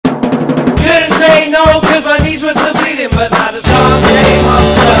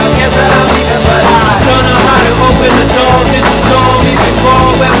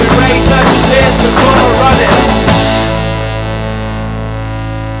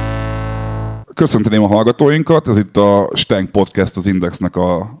Köszönteném a hallgatóinkat, ez itt a Stenk Podcast, az Indexnek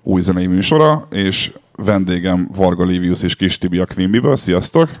a új zenei műsora, és vendégem Varga Livius és Kiss Tibi a Quimbyből.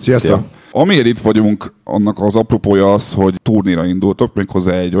 Sziasztok! Sziasztok! Amiért itt vagyunk, annak az apropója az, hogy turnéra indultok,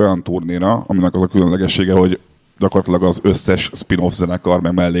 méghozzá egy olyan turnéra, aminek az a különlegessége, hogy gyakorlatilag az összes spin-off zenekar,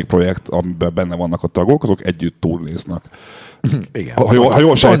 meg mellékprojekt, amiben benne vannak a tagok, azok együtt turnéznak. Igen. Ha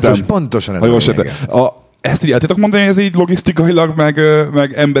jól sejtem. Pontosan ez Ezt így el tudok mondani, hogy ez így logisztikailag,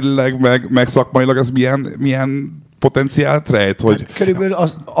 meg emberileg, meg szakmailag ez milyen potenciált rejt? Hogy... Körülbelül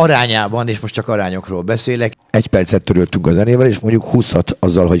az arányában, és most csak arányokról beszélek, 1 percet töröltünk a zenével, és mondjuk 20-at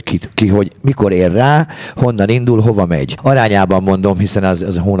azzal, hogy ki hogy mikor ér rá, honnan indul, hova megy. Arányában mondom, hiszen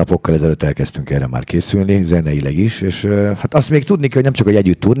az hónapokkal ezelőtt elkezdtünk erre már készülni, zeneileg is, és hát azt még tudni kell, hogy nem csak, hogy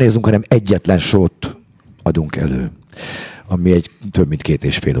együtt turnézunk, hanem egyetlen sót adunk elő, ami egy több mint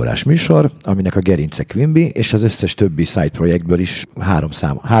 2,5 órás műsor, aminek a gerince Quimby, és az összes többi side projektből is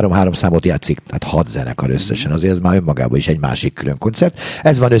 3 számot játszik, tehát 6 zenekar összesen, azért ez már önmagában is egy másik külön koncept.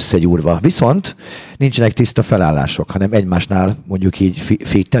 Ez van összegyúrva, viszont nincsenek tiszta felállások, hanem egymásnál mondjuk így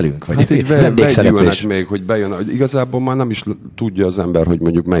fittelünk, vagy hát vendégszereplés. Még, hogy bejön, igazából már nem is tudja az ember, hogy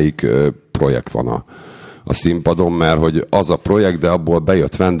mondjuk melyik projekt van a színpadon, mert hogy az a projekt, de abból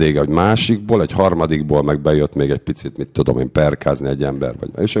bejött vendég egy másikból, egy harmadikból meg bejött még egy picit, mit tudom én, perkázni egy ember.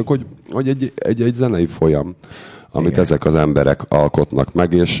 És akkor, hogy egy zenei folyam, amit igen, ezek az emberek alkotnak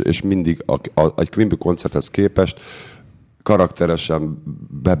meg, és mindig egy Quimby koncerthez képest karakteresen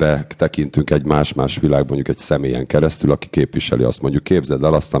tekintünk egy más-más világban, mondjuk egy személyen keresztül, aki képviseli azt. Mondjuk képzeld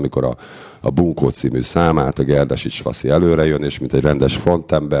el azt, amikor a Bunkó című számát a Gerdesics Faszi előre jön, és mint egy rendes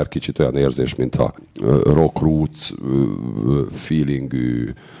frontember, kicsit olyan érzés, mintha rock roots feelingű,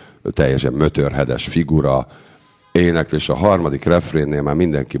 teljesen mötörhedes figura énekli, és a harmadik refrénnél már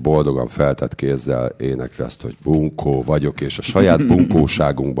mindenki boldogan feltett kézzel énekli azt, hogy bunkó vagyok, és a saját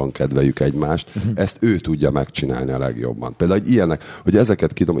bunkóságunkban kedveljük egymást. Ezt ő tudja megcsinálni a legjobban. Például ilyenek, hogy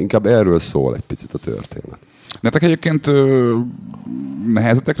ezeket tudom, inkább erről szól egy picit a történet. Nektek egyébként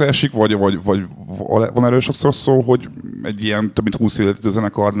nehezetekre esik, vagy van erről sokszor szó, hogy egy ilyen több mint 20 életű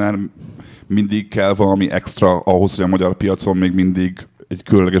zenekarnál mindig kell valami extra ahhoz, hogy a magyar piacon még mindig egy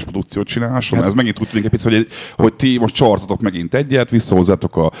különleges produkciót csinálhasson. Hát. Ez megint úgy tűnik egy picit, hogy ti most csartotok megint egyet,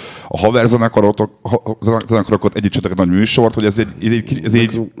 visszahozzátok a haver zenekarokat, együttsetek egy nagy műsort, hogy ez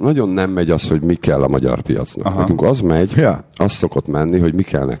így... Nagyon nem megy az, hogy mi kell a magyar piacnak. Aha. Nekünk az megy, az szokott menni, hogy mi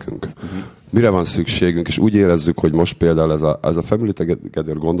kell nekünk. Mire van szükségünk, és úgy érezzük, hogy most például ez a Family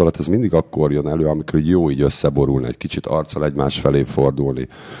Together gondolat, ez mindig akkor jön elő, amikor jó így összeborulni, egy kicsit arccal egymás felé fordulni,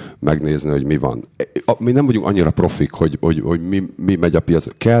 megnézni, hogy mi van. Mi nem vagyunk annyira profik, hogy mi megy a piac.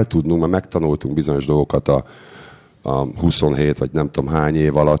 Kell tudnunk, mert megtanultunk bizonyos dolgokat a 27 vagy nem tudom hány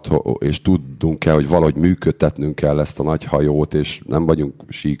év alatt, és tudnunk kell, hogy valahogy működtetnünk kell ezt a nagy hajót, és nem vagyunk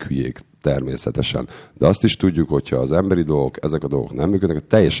síkhülyék természetesen. De azt is tudjuk, hogyha az emberi dolgok, ezek a dolgok nem működnek,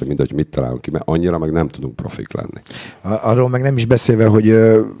 teljesen mindegy, hogy mit találunk ki, mert annyira meg nem tudunk profik lenni. Arról meg nem is beszélve, hogy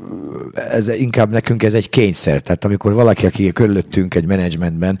ez inkább nekünk ez egy kényszer. Tehát amikor valaki, aki körülöttünk egy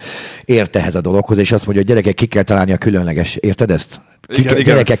menedzsmentben ért ehhez a dologhoz, és azt mondja, hogy gyerekek, ki kell találni a különleges, érted ezt?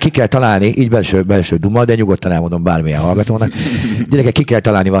 Gyerekek, ki kell találni, így belső duma, de nyugodtan elmondom bármilyen hallgatónak. Gyerekek, ki kell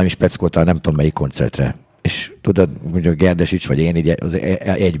találni valami speckót, nem tudom melyik koncertre. És tudod, mondjuk Gerdesics vagy én így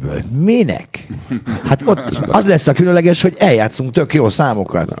egyből. Minek? Hát ott az lesz a különleges, hogy eljátszunk tök jó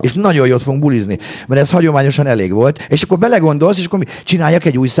számokat, és nagyon jót fogunk bulizni, mert ez hagyományosan elég volt, és akkor belegondolsz, és akkor csináljak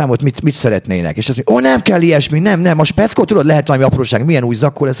egy új számot, mit szeretnének. És azt mondja, nem kell ilyesmi, nem, a speckó, tudod, lehet valami apróság, milyen új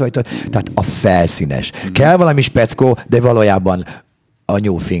zakkó lesz rajta. Tehát a felszínes. Kell valami speckó, de valójában a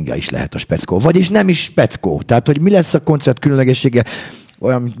nyúlfinga is lehet a speckó. Vagyis nem is speckó. Tehát, hogy mi lesz a koncert különlegessége,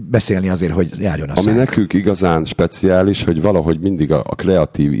 olyan beszélni azért, hogy járjon a szánk. Ami nekünk igazán speciális, hogy valahogy mindig a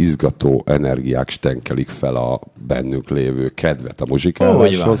kreatív, izgató energiák stenkelik fel a bennünk lévő kedvet a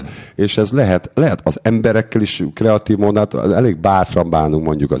muzsikáláshoz, és ez lehet az emberekkel is kreatív módon, elég bátran bánunk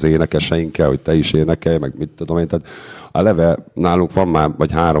mondjuk az énekeseinkkel, hogy te is énekelj, meg mit tudom én, tehát eleve nálunk van már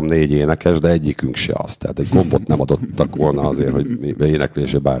vagy 3-4 énekes, de egyikünk se az. Tehát egy gombot nem adottak volna azért, hogy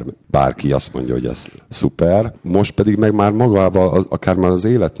éneklésé bárki azt mondja, hogy ez szuper. Most pedig meg már magával, akár már az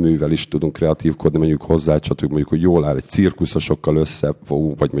életművel is tudunk kreatívkodni, mondjuk hozzácsatjuk, mondjuk, hogy jól áll egy cirkuszosokkal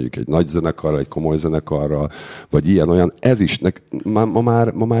összefogunk, vagy mondjuk egy nagy zenekarral, egy komoly zenekarral, vagy ilyen-olyan. Ez is, ma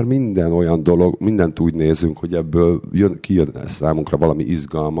már minden olyan dolog, mindent úgy nézünk, hogy ebből kijön számunkra valami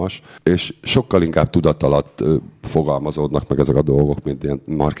izgalmas, és sokkal inkább tudat alatt fogalmazódnak meg ezek a dolgok, mint ilyen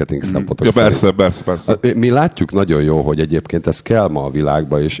marketing szempontok. Ja, persze. Mi látjuk nagyon jó, hogy egyébként ez kell ma a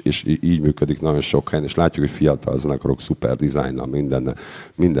világban, és így működik nagyon sok helyen, és látjuk, hogy fiatal zenekarok szuper dizájnnal,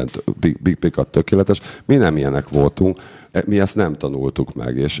 mindent big pick-up tökéletes. Mi nem ilyenek voltunk. Mi ezt nem tanultuk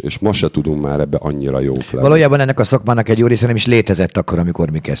meg, és most se tudunk már ebbe annyira jók lenni. Valójában ennek a szakmának egy jó része nem is létezett akkor, amikor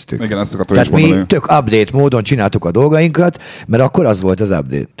mi kezdtük. Igen, ezt akartam Tehát is mondani. mi tök update módon csináltuk a dolgainkat, mert akkor az volt az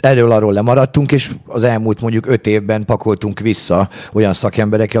update. Erről-arról lemaradtunk, és az elmúlt mondjuk 5 évben pakoltunk vissza olyan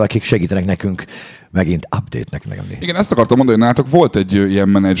szakemberekkel, akik segítenek nekünk megint update-nek lenni. Igen, ezt akartam mondani, hogy nálatok volt egy ilyen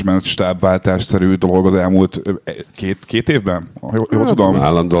menedzsment stábváltásszerű dolog az elmúlt két évben? Jól tudom.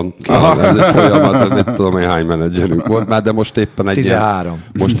 Állandóan. Ez egy folyamat, hogy mit tudom, hogy hány menedzserünk volt már, de most éppen egy 13.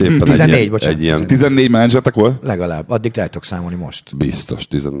 Most éppen 14, egy ilyen 14 menedzsertek volt? Legalább. Addig tudtok számolni most. biztos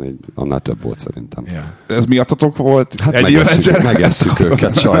 14, annál több volt szerintem. Ja. Ez miattatok volt? Hát egy megesszük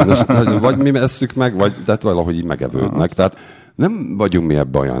őket sajnos. Vagy mi esszük meg, vagy tehát valahogy így megevődnek. Tehát nem vagyunk mi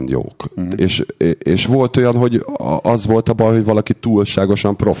ebben olyan jók. És volt olyan, hogy az volt a baj, hogy valaki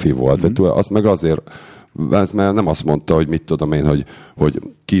túlságosan profi volt. Azt meg azért, mert nem azt mondta, hogy mit tudom én, hogy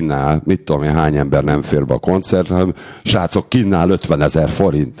kínál, mit tudom én, hány ember nem fér be a koncert, hanem srácok, kínál 50 000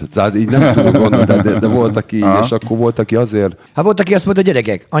 forint. Tehát így nem tudom gondolni, de volt, aki így, és akkor volt, aki azért... Hát volt, aki azt mondta,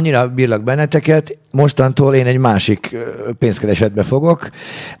 gyerekek, annyira bírlak benneteket, mostantól én egy másik pénzkeresetbe fogok,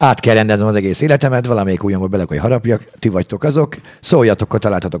 át kell rendeznem az egész életemet, valamelyik ujjamba bele, hogy harapjak, ti vagytok azok, szóljatok, ha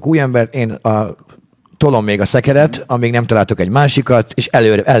találtatok új embert, én tolom még a szekeret, amíg nem találtok egy másikat, és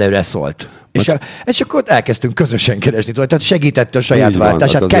előre szólt. És akkor elkezdtünk közösen keresni. Tehát segítette a saját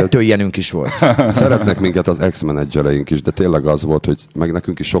váltását, 2 ilyenünk is volt. Szeretnek minket az ex-menedzsereink is, de tényleg az volt, hogy meg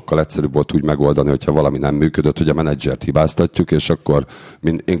nekünk is sokkal egyszerűbb volt úgy megoldani, hogyha valami nem működött, hogy a menedzsert hibáztatjuk, és akkor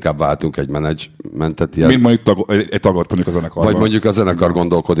inkább váltunk egy menedzsmentet. Mint mondjuk egy tagot mondjuk a zenekarban. Vagy mondjuk a zenekar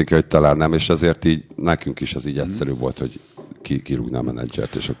gondolkodik, hogy talán nem, és ezért így nekünk is az így egyszerű volt, hogy kirúgná a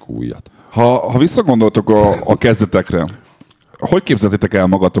menedzsert, és akkor újat. Ha visszagondoltok a kezdetekre, hogy képzeltétek el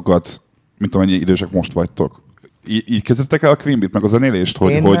magatokat, mint amennyi idősek most vagytok? Így kezdtetek el a Quimbit, meg a zenélést?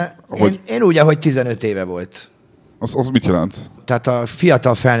 Én úgy, ahogy 15 éve volt. Az mit jelent? Tehát a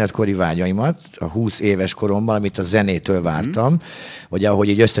fiatal felnőttkori vágyaimat, a 20 éves koromban, amit a zenétől vártam, vagy ahogy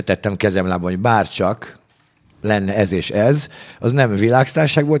így összetettem kezemlábban, hogy bárcsak lenne ez és ez, az nem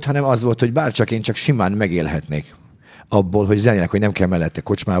világsztárság volt, hanem az volt, hogy bárcsak én csak simán megélhetnék abból, hogy zenélek, hogy nem kell mellette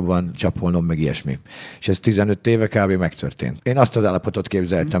kocsmában csapolnom, meg ilyesmi. És ez 15 éve kb. Megtörtént. Én azt az állapotot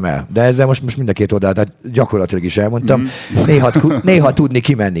képzeltem el. De ezzel most mind a két oldalt, tehát gyakorlatilag is elmondtam. Néha tudni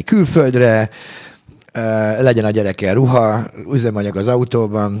kimenni külföldre, legyen a gyerekkel ruha, üzemanyag az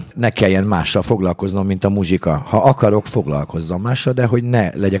autóban, ne kelljen mással foglalkoznom, mint a muzsika. Ha akarok, foglalkozzam mással, de hogy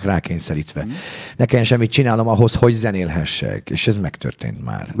ne legyek rákényszerítve. Ne kelljen semmit csinálnom ahhoz, hogy zenélhessek. És ez megtörtént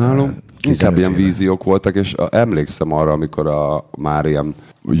már. Nálunk inkább ilyen víziók voltak, és emlékszem arra, amikor már ilyen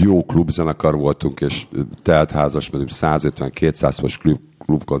jó klubzenekar voltunk, és teltházas, mondjuk 150-200 fős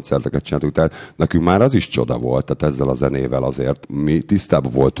klubkoncerteket csináltuk, tehát nekünk már az is csoda volt, tehát ezzel a zenével azért mi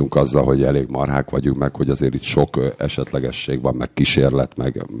tisztában voltunk azzal, hogy elég marhák vagyunk, meg hogy azért itt sok esetlegesség van, meg kísérlet,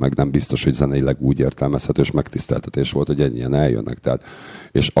 meg nem biztos, hogy zeneileg úgy értelmezhető, és megtiszteltetés volt, hogy ennyien eljönnek. Tehát,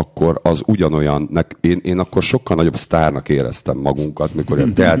 és akkor az ugyanolyan, én akkor sokkal nagyobb sztárnak éreztem magunkat, mikor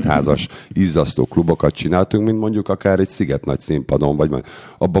ilyen teltházas, izzasztó klubokat csináltunk, mint mondjuk akár egy Sziget nagy színpadon, vagy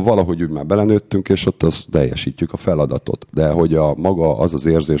abba valahogy úgy már belenőttünk, és ott az teljesítjük a feladatot. De hogy maga az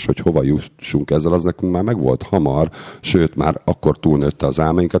érzés, hogy hova jussunk ezzel, az nekünk már megvolt hamar, sőt már akkor túlnőtte az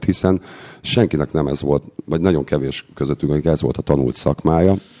álmainkat, hiszen senkinek nem ez volt, vagy nagyon kevés közöttünk, hogy ez volt a tanult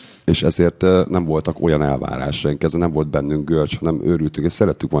szakmája, és ezért nem voltak olyan elvárásaink, ez nem volt bennünk görcs, hanem őrültünk, és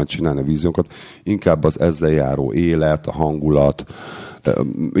szerettük volna csinálni a víziónkat, inkább az ezzel járó élet, a hangulat,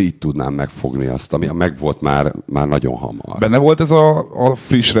 így tudnám megfogni azt, ami megvolt már nagyon hamar. Benne volt ez a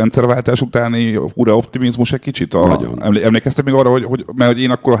friss rendszerváltás utáni hurra optimizmus egy kicsit? Nagyon. Emlékeztek még arra, mert én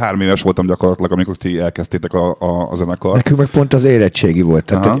akkor 3 éves voltam gyakorlatilag, amikor ti elkezdtétek a zenekart. Nekünk meg pont az érettségi volt.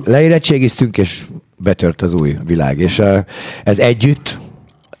 Tehát leérettségiztünk, és betört az új világ. És ez együtt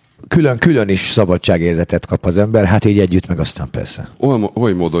külön is szabadságérzetet kap az ember, hát így együtt meg aztán persze.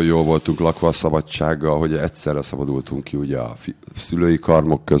 Oly módon jól voltunk lakva a szabadsággal, hogy egyszerre szabadultunk ki ugye a szülői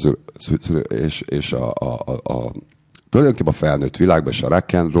karmok közül, és tulajdonképpen a felnőtt világban, és a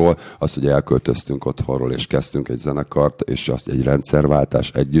rock and roll, azt, hogy elköltöztünk otthonról, és kezdtünk egy zenekart, és azt egy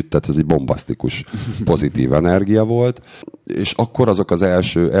rendszerváltás együtt, tehát ez egy bombasztikus pozitív energia volt, és akkor azok az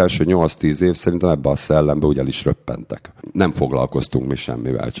első 8-10 év szerintem ebben a szellemben úgy el is röppentek. Nem foglalkoztunk mi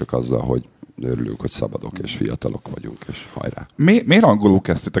semmivel, csak azzal, hogy örülünk, hogy szabadok és fiatalok vagyunk, és hajrá. Miért angolul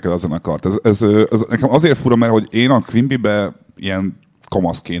kezdtétek el a zenekart? Ez nekem azért fura, mert hogy én a Quimbybe ilyen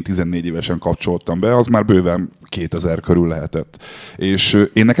kamaszként 14 évesen kapcsoltam be, az már bőven 2000 körül lehetett. És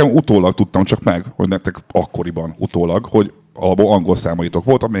én nekem utólag tudtam csak meg, hogy nektek akkoriban utólag, hogy alapból angol számaitok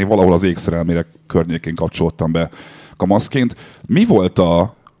volt, amely valahol az égszerelmére környékén kapcsoltam be kamaszként. Mi volt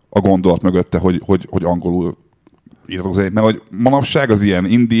a gondolat mögötte, hogy angolul írtok zenét, mert hogy manapság az ilyen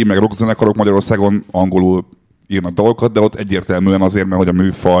indie, meg rock zenekarok Magyarországon angolul írnak dolgokat, de ott egyértelműen azért, mert hogy a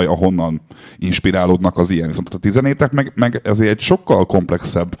műfaj, ahonnan inspirálódnak az ilyen. Viszont a ti zenétek meg ezért egy sokkal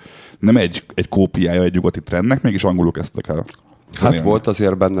komplexebb, nem egy kópiája egy nyugati trendnek, mégis angolul kezdtek el. Hát volt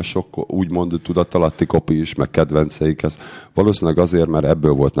azért benne sok úgymond tudatalatti kopi is, meg kedvenceik. Ez valószínűleg azért, mert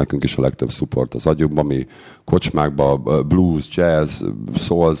ebből volt nekünk is a legtöbb support az agyunkban, mi kocsmákban blues, jazz,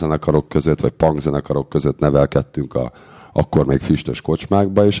 soul zenekarok között, vagy punk zenekarok között nevelkedtünk akkor még füstös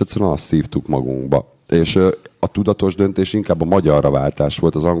kocsmákba, és egyszerűen azt szívtuk magunkba. És a tudatos döntés inkább a magyarra váltás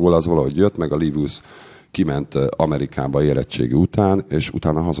volt, az angol az valahogy jött, meg a Livius kiment Amerikába érettségi után, és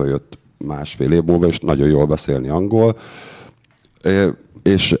utána hazajött másfél év múlva, és nagyon jól beszélni angol,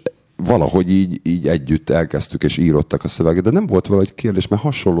 és valahogy így együtt elkezdtük, és írottak a szöveget, de nem volt valahogy kérdés, mert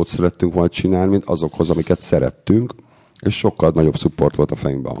hasonlót szerettünk volna csinálni, mint azokhoz, amiket szerettünk, és sokkal nagyobb support volt a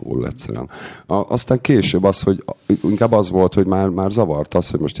fejünkben angolul egyszerűen. Aztán később az, hogy inkább az volt, hogy már zavart az,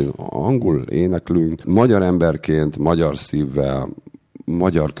 hogy most én angol éneklünk, magyar emberként, magyar szívvel,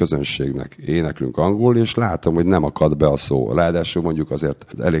 magyar közönségnek éneklünk angol, és látom, hogy nem akad be a szó. Ráadásul mondjuk azért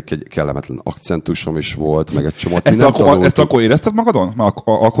elég egy kellemetlen akcentusom is volt, meg egy csomót. Ezt akkor érezted magadon?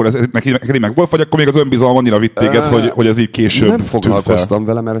 Akkor ez neki meg volt, vagy akkor még az önbizalom annyira vitt téged, hogy ez így később nem foglalkoztam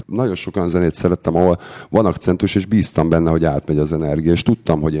vele, mert nagyon sokan zenét szerettem, ahol van akcentus, és bíztam benne, hogy átmegy az energia, és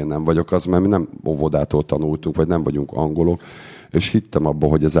tudtam, hogy én nem vagyok az, mert mi nem óvodától tanultunk, vagy nem vagyunk angolok, és hittem abban,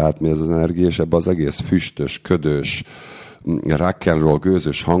 hogy ez átmegy az energia, és ebbe az egész füstös, ködös, rock and roll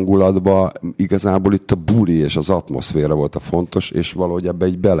gőzös hangulatba igazából itt a buli és az atmoszféra volt a fontos, és valahogy ebbe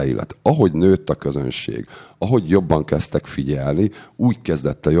egy beleillet. Ahogy nőtt a közönség, ahogy jobban kezdtek figyelni, úgy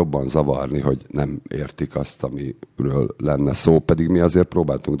kezdett el jobban zavarni, hogy nem értik azt, amiről lenne szó, pedig mi azért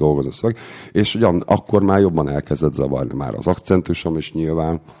próbáltunk dolgozni szöveg, és ugyan akkor már jobban elkezdett zavarni már az akcentusom is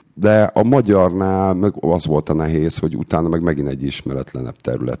nyilván, de a magyarnál meg az volt a nehéz, hogy utána meg megint egy ismeretlenebb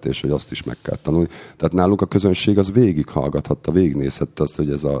terület, és hogy azt is meg kell tanulni. Tehát nálunk a közönség az végighallgathatta, végignézhette azt,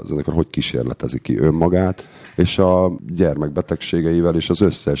 hogy ez a zenekar hogy kísérletezi ki önmagát, és a gyermekbetegségeivel, és az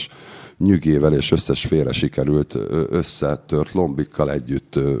összes nyügével, és összes félre sikerült összetört lombikkal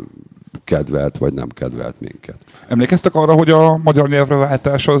együtt kedvelt, vagy nem kedvelt minket. Emlékeztek arra, hogy a magyar nyelvre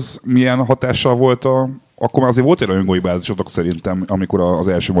váltás az milyen hatással volt akkor már azért volt egy rajongói bázisotok szerintem, amikor az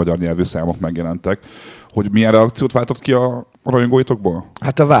első magyar nyelvű számok megjelentek, hogy milyen reakciót váltott ki a rajongóitokból?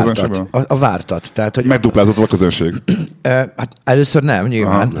 Hát a vártat. Tehát, hogy megduplázott a közönség? Hát először nem,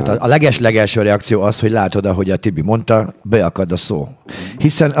 nyilván. Hát a legelső reakció az, hogy látod, ahogy a Tibi mondta, beakad a szó.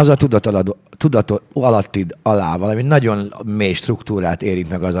 Hiszen az a tudat alattid alá valami nagyon mély struktúrát érint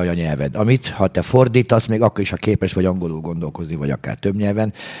meg az anyanyelved, amit ha te fordítasz, még akkor is, ha képes vagy angolul gondolkozni, vagy akár több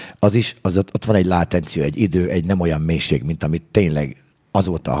nyelven, ott van egy látencia, egy idő, egy nem olyan mélység, mint amit tényleg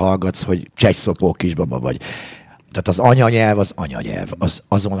azóta hallgatsz, hogy csegyszopó kisbaba vagy. Tehát az anyanyelv az anyanyelv.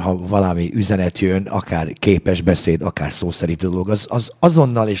 Azon, ha valami üzenet jön, akár képes beszéd, akár szószerítő dolog, az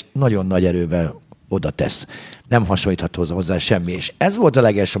azonnal és nagyon nagy erővel oda tesz. Nem hasonlítható hozzá semmi. És ez volt a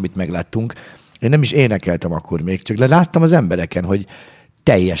legelső, amit megláttunk. Én nem is énekeltem akkor még, csak láttam az embereken, hogy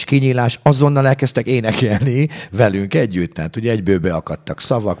teljes kinyílás, azonnal elkezdtek énekelni velünk együtt. Tehát ugye egyből beakadtak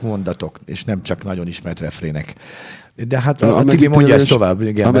szavak, mondatok, és nem csak nagyon ismert refrének. De hát a Tibi mondja ezt tovább.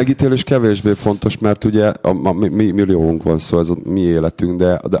 Igen, a megítélés kevésbé fontos, mert ugye mi milliónk van szó, ez a mi életünk,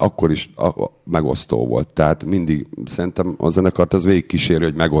 de akkor is megosztó volt. Tehát mindig szerintem a zenekart ez végigkíséri,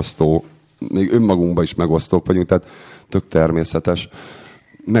 hogy megosztó. Még önmagunkban is megosztók vagyunk, tehát tök természetes.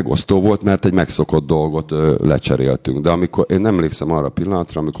 Megosztó volt, mert egy megszokott dolgot lecseréltünk. De amikor én nem emlékszem arra a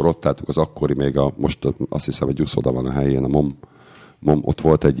pillanatra, amikor ott álltunk az akkori, még most azt hiszem, hogy uszoda van a helyén, a MOM, ott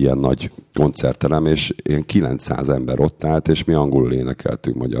volt egy ilyen nagy koncertterem, és ilyen 900 ember ott állt, és mi angolul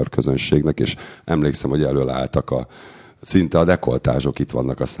énekeltünk magyar közönségnek, és emlékszem, hogy elől álltak szinte a dekoltázsok itt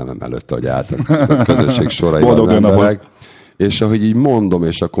vannak a szemem előtt, hogy álltak a közönség soraiban az emberek. És ahogy így mondom,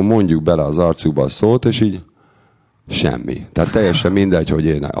 és akkor mondjuk bele az arcukba a szót, és így semmi. Tehát teljesen mindegy, hogy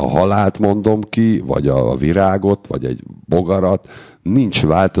én a halált mondom ki, vagy a virágot, vagy egy bogarat, nincs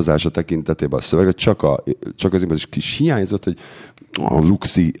változás a tekintetében a szövegre, csak az kis hiányzott, hogy a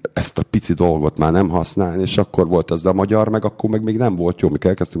Luxi ezt a pici dolgot már nem használni, és akkor volt az, de a magyar meg akkor meg még nem volt jó, mikor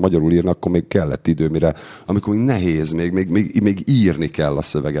elkezdtünk magyarul írni, akkor még kellett idő, mire, amikor még nehéz, még írni kell a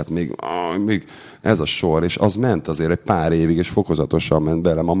szöveget, még ez a sor, és az ment azért egy pár évig, és fokozatosan ment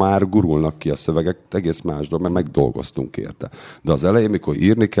bele. Ma már gurulnak ki a szövegek, egész más dolog, mert megdolgoztunk érte. De az elején, mikor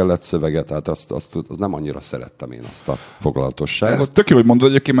írni kellett szöveget, hát azt nem annyira szerettem én azt a foglalatosságot. Ez tök jó, hogy mondod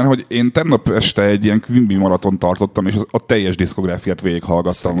egyébként, mert hogy én tegnap este egy ilyen Quimby maraton tartottam, és a teljes diszkográfiát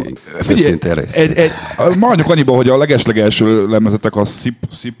végighallgattam. Figyelj, maradjunk annyiba, hogy a legeslegelső lemezetek a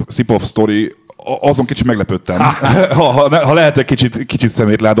Sip of Story, azon kicsit meglepődtem. ha lehet egy kicsit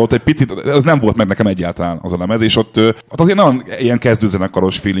szemétládó, egy picit, az nem volt meg nekem egyáltalán az a lemez, és ott azért nagyon ilyen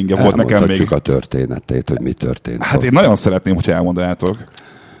kezdőzenekaros feelingje volt nekem még. a történetét, hogy mi történt. Hát én nagyon szeretném, hogyha elmondanátok.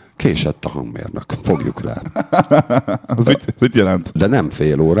 Késett a hangmérnök. Fogjuk rá. Az mit jelent? De nem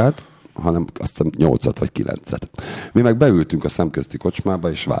fél órát, hanem aztán 8-at vagy 9-et. Mi meg beültünk a szemközti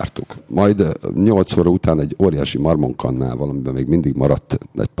kocsmába, és vártuk. Majd 8 óra után egy óriási marmonkannával, amiben még mindig maradt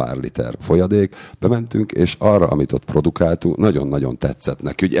egy pár liter folyadék, bementünk, és arra, amit ott produkáltunk, nagyon-nagyon tetszett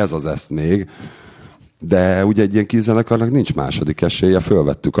neki, hogy ez az ezt még. De ugye egy ilyen kizzenekarnak nincs második esélye,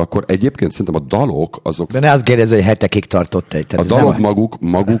 fölvettük akkor. Egyébként szerintem a dalok azok... De ne azt kérdezz, hogy hetekig tartott egy. A dalok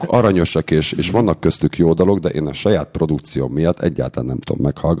maguk aranyosak, és vannak köztük jó dalok, de én a saját produkcióm miatt egyáltalán nem tudom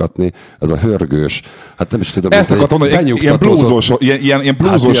meghallgatni. Ez a hörgős, hát nem is tudom... Ezt akartam mondani, ilyen blúzos, ilyen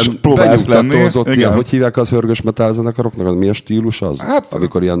blúzos próbálsz lenni. Ilyen, hogy hívják az hörgős metal zenekaroknak? Mi a stílus az? Hát,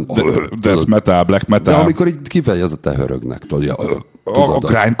 amikor ilyen... Death metal, black metal. De amikor így kifejezete hörögnek, tudod. A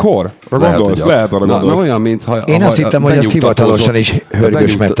grindcore? Lehet arra gondolsz. Olyan, mintha... Én azt hittem, hogy ezt hivatalosan is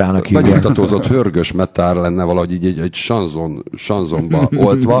hörgős metálnak hívják. Benyugtatózott hörgős metál lenne valahogy így egy sanzonba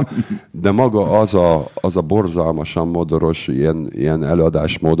oltva, de maga az a borzalmasan modoros ilyen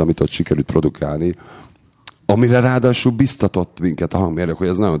előadásmód, amit ott sikerült produkálni, amire ráadásul biztatott minket a hangmérnök, hogy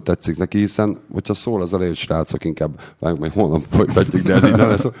ez nagyon tetszik neki, hiszen hogyha szól az elején, hogy srácok, inkább várjunk, majd holnap folytatjuk, de ez így nem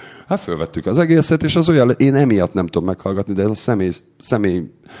lesz. Hát fölvettük az egészet, és az olyan, én emiatt nem tudom meghallgatni, de ez a személy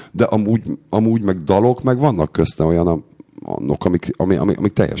de amúgy meg dalok, meg vannak közte olyan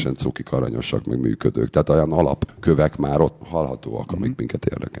amik teljesen cukik, aranyosak, meg működők. Tehát olyan alapkövek már ott hallhatóak, amik minket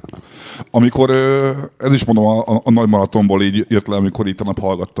érdekelnek. Amikor, ez is mondom, a nagy maratonból így jött le, amikor itt a nap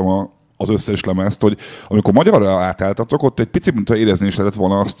hallgattam az összes lemezt, hogy amikor magyarra átálltatok, ott egy picit, mintha érezni is lehetett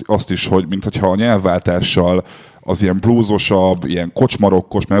volna azt is, hogy mintha a nyelvváltással az ilyen blúzosabb, ilyen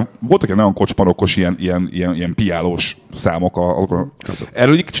kocsmarokkos, mert voltak ilyen nagyon kocsmarokkos, ilyen piálós számok.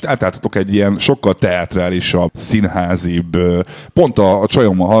 Erről egy kicsit átálltatok egy ilyen sokkal teátrálisabb, színházibb. Pont a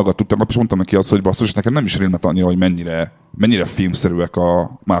csajommal hallgattuk, tegnap is mondtam neki azt, hogy basszus, nekem nem is rémlet annyira, hogy mennyire filmszerűek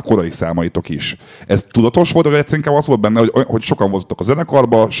már a korai számaitok is. Ez tudatos volt, vagy egyszerűen az volt benne, hogy sokan voltatok a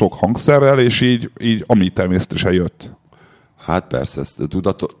zenekarban, sok hangszerrel, és így ami természetesen jött. Hát persze, ez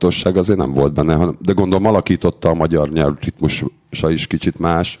tudatosság azért nem volt benne, de gondolom alakította a magyar nyelv ritmusa is kicsit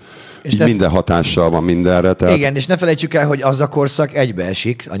más, és minden hatással van mindenre. Tehát... Igen, és ne felejtsük el, hogy az a korszak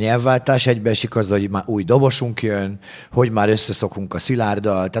egybeesik, a nyelvváltás egybeesik azzal, hogy már új dobosunk jön, hogy már összeszokunk a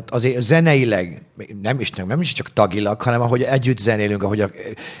Szilárddal, tehát azért zeneileg, nem is csak tagilag, hanem ahogy együtt zenélünk, ahogy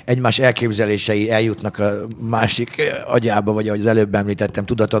egymás elképzelései eljutnak a másik agyába, vagy ahogy az előbb említettem,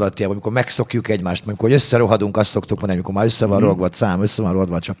 tudatalattiába, amikor megszokjuk egymást, amikor összerohadunk, azt szoktuk mondani, amikor már össze van rogva a szám, össze van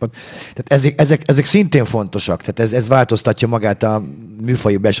rogva a csapat. Tehát ezek szintén fontosak, tehát ez változtatja magát a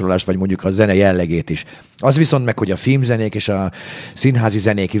műfaji besorolást, vagy mondjuk a zene jellegét is. Az viszont meg, hogy a filmzenék és a színházi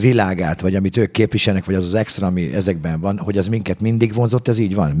zenék világát, vagy amit ők képviselnek, vagy az az extra, ami ezekben van, hogy az minket mindig vonzott, ez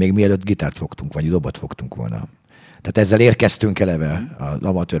így van. Még mielőtt gitárt fogtunk, vagy dobot fogtunk volna. Tehát ezzel érkeztünk eleve az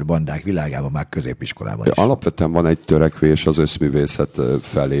amatőr bandák világában, már középiskolában is. Alapvetően van egy törekvés az összművészet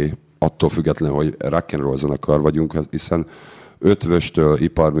felé, attól függetlenül, hogy rock and roll zenekar vagyunk, hiszen ötvöstől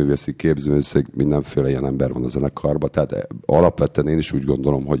iparművészi, képzőművészig mindenféle ilyen ember van a zenekarban, tehát alapvetően én is úgy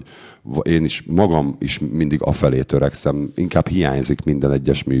gondolom, hogy én is magam is mindig afelé törekszem, inkább hiányzik minden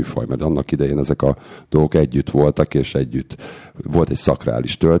egyes műfaj, mert annak idején ezek a dolgok együtt voltak, és együtt volt egy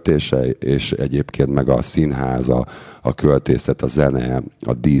szakrális töltése, és egyébként meg a színház, a költészet, a zene,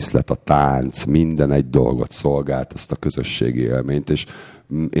 a díszlet, a tánc, minden egy dolgot szolgált, ezt a közösségi élményt, és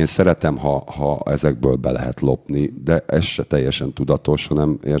én szeretem, ha ezekből be lehet lopni, de ez se teljesen tudatos,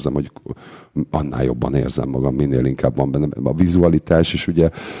 hanem érzem, hogy annál jobban érzem magam, minél inkább van benne a vizualitás, és ugye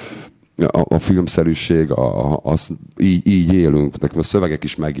a filmszerűség, így élünk, nekem a szövegek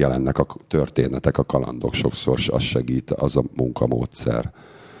is megjelennek, a történetek, a kalandok, sokszor az segít, az a munkamódszer,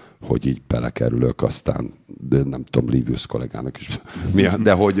 hogy így belekerülök, aztán de nem tudom, Livius kollégának is.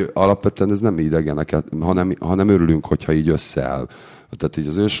 De hogy alapvetően ez nem idegeneket, hanem örülünk, hogyha így összeáll. Tehát így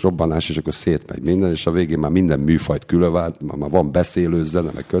az ősrobbanás, és akkor szétmegy minden, és a végén már minden műfajt különvált, már van beszélő zene,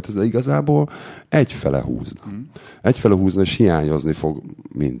 meg költöző, de igazából egyfele húzna, és hiányozni fog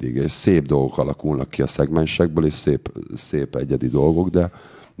mindig, és szép dolgok alakulnak ki a szegmensekből, és szép egyedi dolgok, de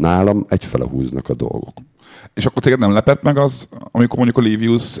nálam egyfele húznak a dolgok. És akkor téged nem lepett meg az, amikor mondjuk a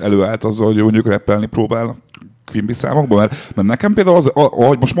Livius előállt azzal, hogy mondjuk rappelni próbál Quimby számokban? Mert nekem például az,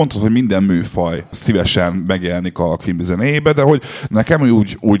 ahogy most mondtad, hogy minden műfaj szívesen megjelenik a Quimby zenéjébe, de hogy nekem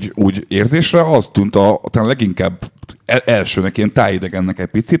úgy érzésre az tűnt talán leginkább elsőnek, ilyen tájidegennek egy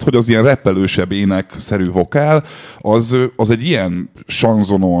picit, hogy az ilyen repelősebb ének-szerű vokál, az egy ilyen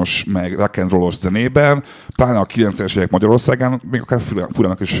sanzonos, meg rock and rollos zenében, pláne a 90-es évek Magyarországán még akár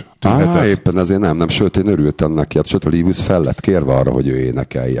furának is tűnhetett. Éppen ezért nem, sőt én örültem neki, sőt a Livius fel lett kérve arra, hogy ő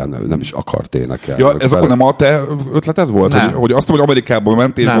énekeljen, nem is akart énekelni. Ja, ez akkor nem a te ötleted volt? Hogy azt mondom, hogy Amerikából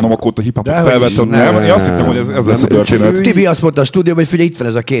mentél, mondom, akkor a hip-hopot felvettem. Nem, én azt hittem, hogy ez lesz a történet. Tibi azt mondta a stúdióban, hogy figyelj, itt van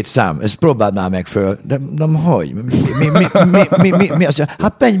ez a 2 szám, ezt próbáld már meg föl. De hogy? Mi azt mondja,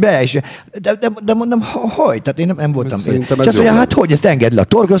 hát menj be, és de mondom, hogy? Tehát én nem voltam. És azt mondja, hát hogy, ezt engedd le a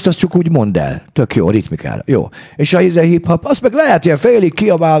torgoszt, azt csak úgy mondd el. Tök jó, ritmikára. Jó. És a hip-hop, azt meg lehet ilyen félig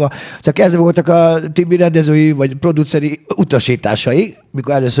kiabálva. Csak ezzel voltak a Tibi rendezői vagy produceri utasításai,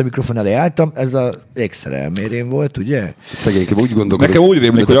 mikor először mikrofon elé álltam, ez az ékszerelmérén volt, ugye? Szegényként úgy gondolkodom. Nekem úgy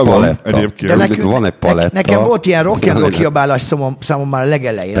rémlik, hogy az van egyébként. Van egy paletta. Nekem volt ilyen rock and roll kiabálás számom már a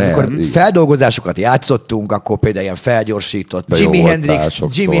legelején. Amikor feldolgozásokat játszottunk, akkor például ilyen felgyorsított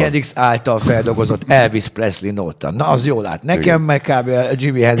Jimi Hendrix által feldolgozott Elvis Presley nóta. Na, az jól állt. Nekem meg kb. A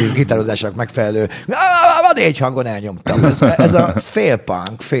Jimi Hendrix gitározásának megfelelő. A 4 hangon elnyomtam. Ez a fél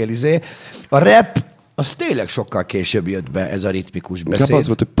punk, fél izé. A rap, az tényleg sokkal később jött be, ez a ritmikus beszéd. Inkább az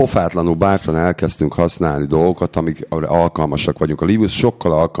volt, hogy pofátlanul bátran elkezdtünk használni dolgokat, amik alkalmasak vagyunk. A Livius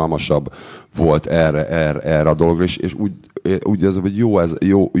sokkal alkalmasabb volt erre a dologra, és úgy ez, hogy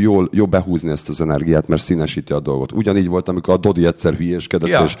jó behúzni ezt az energiát, mert színesíti a dolgot. Ugyanígy volt, amikor a Dodi egyszer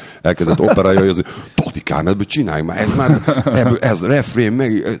hülyéskedett, és elkezdett operája, hogy Dodikám, ebből csinálj már, ez refrén,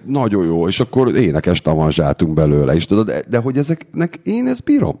 meg nagyon jó, és akkor énekes tavanzsáltunk belőle is, tudod, de hogy ezeknek én ezt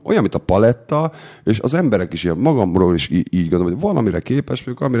bírom. Olyan, mint a paletta, és az emberek is ilyen, magamról is így gondolom, hogy valamire képes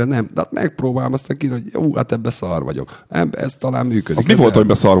vagyok, amire nem, de hát megpróbálom, aztán ki, hogy jó, hát ebbe szar vagyok. Ez talán működik. Az mi volt,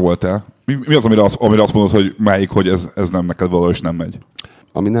 amiben szar voltál? Mi az, amire azt mondod, hogy melyik, hogy ez nem neked való, és nem megy?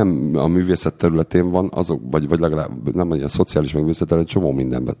 Ami nem a művészet területén van, azok, vagy legalább nem ilyen szociális meg művészet területén, csomó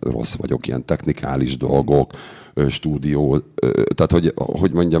mindenben rossz vagyok, ilyen technikális dolgok, stúdió, tehát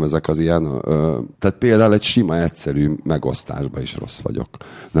hogy mondjam, ezek az ilyen, tehát például egy sima, egyszerű megosztásban is rossz vagyok.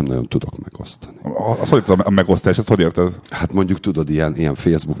 Nem nagyon tudok megosztani. Az hogy a megosztás, ezt hogy érted? Hát mondjuk tudod, ilyen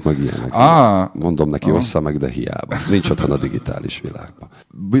Facebook meg ilyenek. Mondom neki, ossza meg, de hiába. Nincs otthon a digitális világban.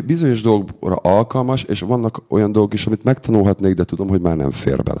 Bizonyos dolgokra alkalmas, és vannak olyan dolgok is, amit megtanulhatnék, de tudom, hogy már nem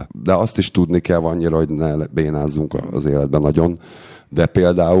fér bele. De azt is tudni kell annyira, hogy ne bénázzunk az életben nagyon. De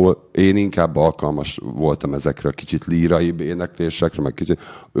például én inkább alkalmas voltam ezekre a kicsit líraibb éneklésekre, meg kicsit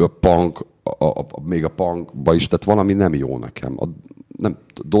a punk, még a punkba is, tehát valami nem jó nekem.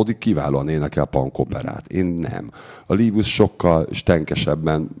 Dodi kiválóan énekel punk operát, én nem. A Livius sokkal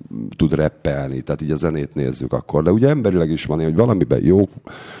stenkesebben tud rappelni, tehát így a zenét nézzük akkor. De ugye emberileg is van, hogy valamiben jó,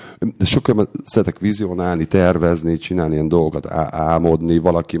 de sokkal szeretek vizionálni, tervezni, csinálni ilyen dolgokat, álmodni,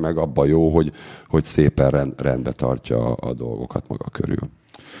 valaki meg abban jó, hogy szépen rendbe tartja a dolgokat maga körül.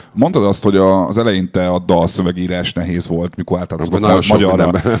 Mondtad azt, hogy az eleinte a dalszövegírás nehéz volt, mikor általában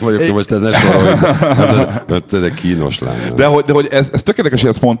magyarra. Vagyok, most ez ne sorolj, ez kínos lenne. De hogy ez tök érdekes, hogy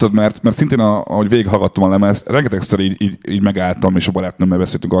ezt mondtad, mert szintén, ahogy végighallgattam a lemezt, rengetegszer így megálltam, és a barátnőmmel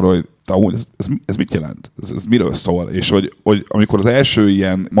beszéltünk arról, hogy ez mit jelent? Ez miről szól? És hogy amikor az első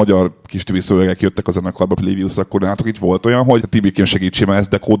ilyen magyar Kiss Tibi szövegek jöttek a zenekarba, Livius, akkor nálatok itt volt olyan, hogy Tibikén segítsél már ezt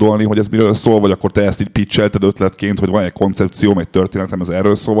dekódolni, hogy ez miről szól, vagy akkor te ezt így pitchelted ötletként, hogy van egy koncepció, egy történetem, ez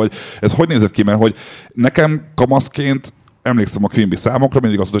erről szól, vagy ez hogy nézett ki? Mert hogy nekem kamaszként emlékszem a Quimby számokra,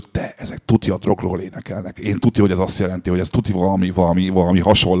 mindig azt mondod, hogy ezek tuti a drogról énekelnek. Én tuti, hogy ez azt jelenti, hogy ez tuti valami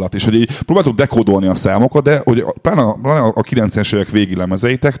hasonlat. És hogy így próbáltuk dekódolni a számokat, de hogy pláne a 90-es évek végi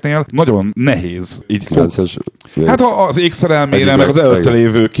lemezeiteknél nagyon nehéz. Így hát az ékszerelmére, meg az előtte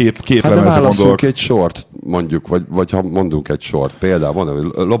lévő két lemezre gondolok. Egy sort, mondjuk, vagy ha mondunk egy sort, például van,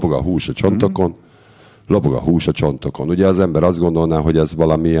 hogy lobog a hús a csontokon, lobog a hús a csontokon. Ugye az ember azt gondolná, hogy ez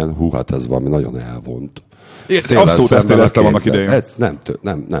valamilyen, hát ez valami nagyon elvont. Abszolút ezt éreztem annak idején. Ez nem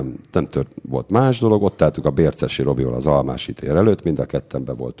tört. Volt más dolog, ott álltunk a Bércesi Robival az Almási tér előtt, mind a ketten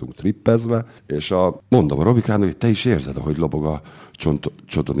be voltunk trippezve, és mondom a Robikának, hogy te is érzed, hogy lobog a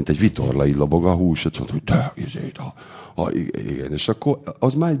csontot, mint egy vitorla, így lobog a hús a csont, hogy te, igen, és akkor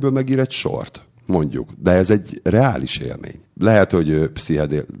az már egyből megír egy sort, mondjuk, de ez egy reális élmény. Lehet, hogy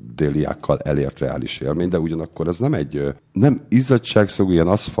pszichedéliákkal elért reális élmény, de ugyanakkor ez nem izzadságszagú,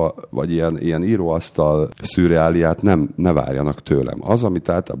 ilyen vagy ilyen íróasztal szürreáliát ne várjanak tőlem. Az, amit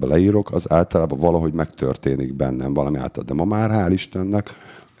általában leírok, az általában valahogy megtörténik bennem valami által. De ma már hál' Istennek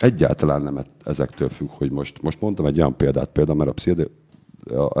egyáltalán nem ezektől függ, hogy most mondtam egy olyan példát, mert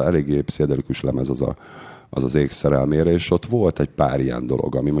eléggé pszichedelikus lemez az ékszerelmére, és ott volt egy pár ilyen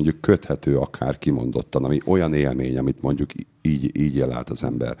dolog, ami mondjuk köthető akár kimondottan, ami olyan élmény, amit mondjuk így él át az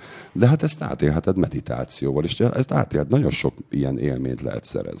ember. De hát ezt átélheted meditációval, és ezt átélhet, nagyon sok ilyen élményt lehet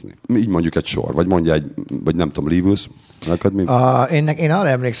szerezni. Így mondjuk egy sor, vagy mondja vagy nem tudom, Livius, neked mi? Én arra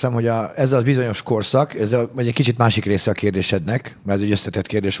emlékszem, hogy ez az bizonyos korszak, vagy egy kicsit másik része a kérdésednek, mert ez egy összetett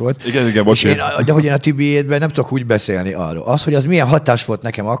kérdés volt. Igen, bocsánat. De hogy én a Tibiétben nem tudok úgy beszélni arról. Az, hogy az milyen hatás volt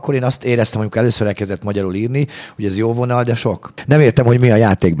nekem akkor, én azt éreztem, amikor először elkezdett magyarul írni, hogy ez jó vonal, de sok. Nem értem, hogy mi a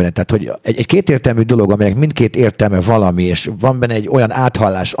játék benne. Tehát, hogy egy kétértelmű dolog, aminek mindkét értelme valami, és van benne egy olyan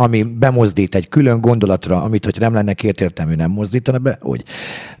áthallás, ami bemozdít egy külön gondolatra, amit, hogy nem lenne kétértelmű, nem mozdítana be, úgy.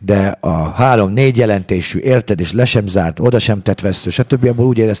 De a 3-4 jelentésű, érted, és le sem zárt, oda sem tett vesző, stb. Abból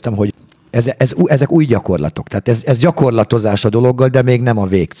úgy éreztem, hogy ezek új gyakorlatok. Tehát ez gyakorlatozás a dologgal, de még nem a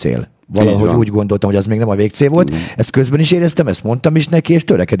végcél. Valahogy úgy gondoltam, hogy az még nem a végcél volt. Ezt közben is éreztem, ezt mondtam is neki, és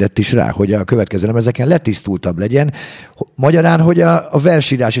törekedett is rá, hogy a következő lemezeken letisztultabb legyen. Magyarán, hogy a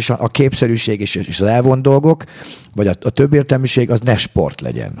versírás és a képszerűség és az elvont dolgok, vagy a többértelműség, az ne sport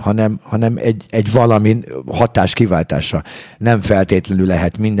legyen, hanem egy valami hatás kiváltása. Nem feltétlenül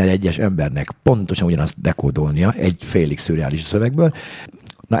lehet minden egyes embernek pontosan ugyanazt dekódolnia egy félig szürreális szövegből.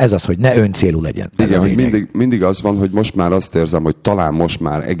 Na ez az, hogy ne öncélú legyen. Igen, hogy mindig az van, hogy most már azt érzem, hogy talán most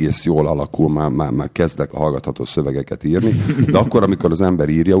már egész jól alakul, már kezdek hallgatható szövegeket írni, de akkor, amikor az ember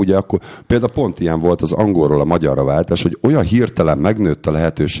írja, ugye akkor például pont ilyen volt az angolról a magyarra váltás, hogy olyan hirtelen megnőtt a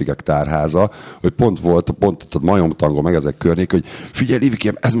lehetőségek tárháza, hogy pont a majomtango meg ezek környék, hogy figyelj,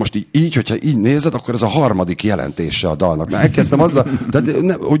 Ivikém, ez most így, hogyha így nézed, akkor ez a harmadik jelentése a dalnak. Mert elkezdtem azzal,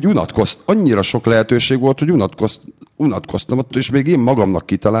 hogy annyira sok lehetőség volt, hogy unatkoztam, és még én magamnak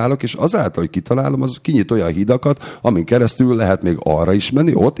kitalálok, és azáltal, hogy kitalálom, az kinyit olyan hidakat, amin keresztül lehet még arra is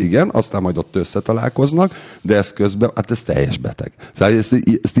menni, ott igen, aztán majd ott összetalálkoznak, de ez közben, hát ez teljes beteg. Szóval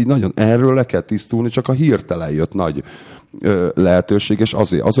ezt így nagyon erről le kell tisztulni, csak a hirtelen jött nagy lehetőség, és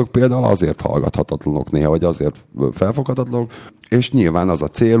azok például azért hallgathatatlanok néha, vagy azért felfoghatatlanok, és nyilván az a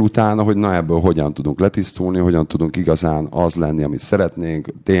cél utána, hogy na ebből hogyan tudunk letisztulni, hogyan tudunk igazán az lenni, amit szeretnénk,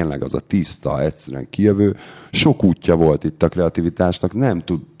 tényleg az a tiszta, egyszerűen kijövő. Sok útja volt itt a kreativitásnak, nem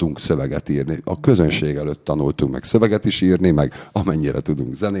tudtunk szöveget írni. A közönség előtt tanultunk meg szöveget is írni, meg amennyire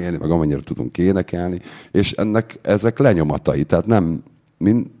tudunk zenélni, meg amennyire tudunk énekelni, és ezek lenyomatai, tehát nem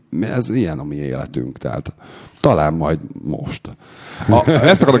ez ilyen a mi életünk, tehát talán majd most.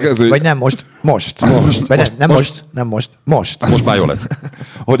 Ezt akarok kérdezni, vagy nem most. Nem most. Most már jó lesz.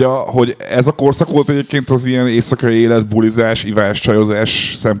 Hogy ez a korszak volt egyébként az ilyen éjszakai élet, bulizás, ivás,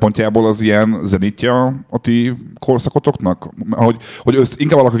 csajozás szempontjából az ilyen zenítja a ti korszakotoknak?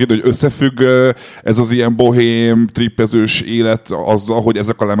 Inkább valaki kérdő, hogy összefügg ez az ilyen bohém, trippezős élet azzal, hogy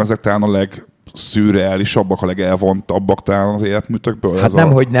ezek a lemezek talán a legszürreálisabbak, a legelvontabbak talán az életműtökből?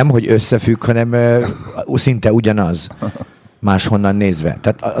 Hát nem, hogy összefügg, hanem szinte ugyanaz. Máshonnan nézve.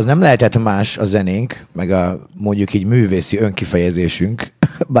 Tehát az nem lehetett más a zenénk, meg a mondjuk így művészi önkifejezésünk,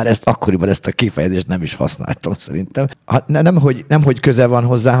 bár akkoriban ezt a kifejezést nem is használtam szerintem. Nem, hogy közel van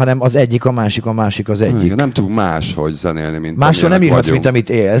hozzá, hanem az egyik a másik az egyik. Igen, nem tudunk máshogy zenélni, mint máshol nem írhatsz, mint amit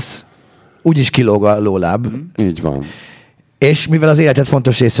élsz. Úgyis kilóg a lóláb. Így van. És mivel az életed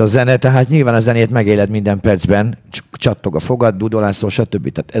fontos része a zene, tehát nyilván a zenét megéled minden percben, csattog a fogad, dudolászol,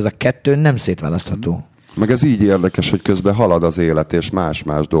 stb. Tehát ez a kettő nem szétválasztható. Meg ez így érdekes, hogy közben halad az élet, és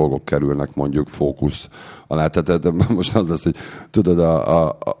más-más dolgok kerülnek mondjuk fókusz alá. Tehát most az lesz, hogy tudod,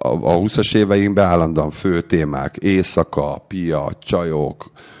 a 20-as éveinkben állandóan fő témák, éjszaka, pia,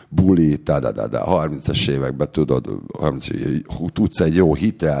 csajok, buli, a 30-as években tudod, tudsz egy jó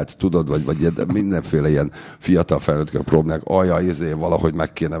hitelt, tudod, vagy mindenféle ilyen fiatal felnőtt problémák, valahogy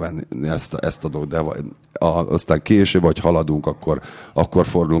meg kéne venni ezt a dolgot, de aztán később, hogy haladunk, akkor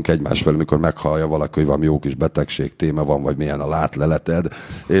fordulunk egymás felé, amikor meghallja valaki, hogy valami jó kis betegség téma van, vagy milyen a látleleted,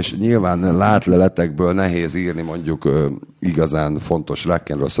 és nyilván látleletekből nehéz írni mondjuk igazán fontos rock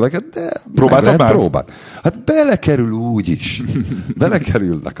and roll szöveget, de próbálj. Hát belekerül úgyis.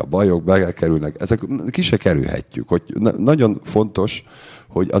 Belekerülnek a bajok, belekerülnek, ezek ki se kerülhetjük. Hogy nagyon fontos,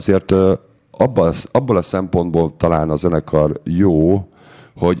 hogy azért abból a szempontból talán a zenekar jó,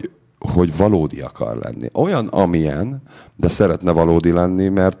 hogy valódi akar lenni. Olyan, amilyen, de szeretne valódi lenni,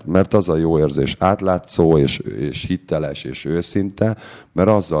 mert az a jó érzés átlátszó, és hiteles, és őszinte, mert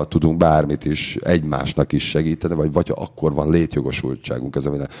azzal tudunk bármit is egymásnak is segíteni, vagy akkor van létjogosultságunk.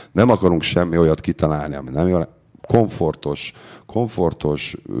 Nem akarunk semmi olyat kitalálni, ami nem jó.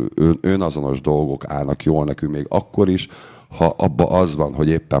 Komfortos, önazonos dolgok állnak jól nekünk még akkor is, ha abba az van, hogy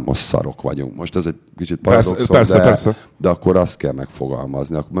éppen most szarok vagyunk. Most ez egy kicsit paradoxon, persze. De akkor azt kell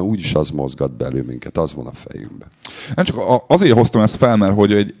megfogalmazni, mert úgyis az mozgat belül minket, az van a fejünkben. Nem csak azért hoztam ezt fel, mert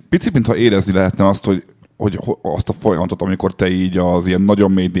hogy egy picit, mintha érezni lehetne azt, hogy azt a folyamatot, amikor te így az ilyen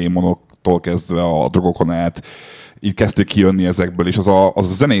nagyon mély démonoktól kezdve a drogokon át, így kezdték kijönni ezekből, és az a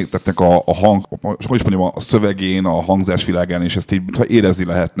zenétetnek a hang, hogy is mondjam, a szövegén, a hangzásvilágán, és ezt így mintha érezni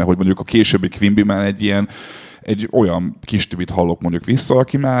lehetne, hogy mondjuk a későbbi Quimby-ben egy olyan Kiss Tibit hallok mondjuk vissza,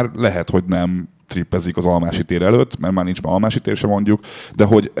 aki már lehet, hogy nem trippezik az Almási tér előtt, mert már nincs már Almási tér sem mondjuk, de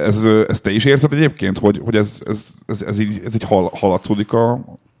hogy ez te is érzed egyébként, hogy ez így haladszódik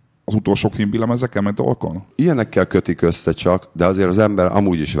az utolsó Quimby lemezeken, meg dolgokon? Ilyenekkel kötik össze csak, de azért az ember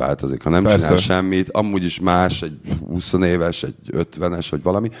amúgy is változik. Ha nem csinál semmit, amúgy is más, egy 20 éves, egy 50-es, vagy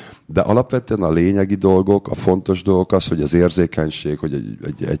valami, de alapvetően a lényegi dolgok, a fontos dolgok az, hogy az érzékenység, hogy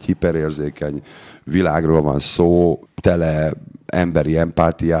egy hiperérzékeny világról van szó, tele emberi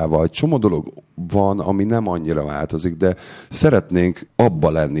empátiával, egy csomó dolog van, ami nem annyira változik, de szeretnénk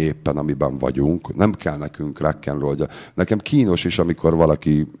abba lenni éppen, amiben vagyunk. Nem kell nekünk rock'n'roll. Nekem kínos is, amikor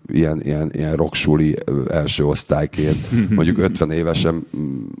valaki ilyen rocksuli első osztályként, mondjuk 50 évesen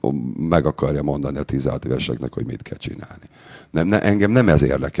meg akarja mondani a 16 éveseknek, hogy mit kell csinálni. Engem nem ez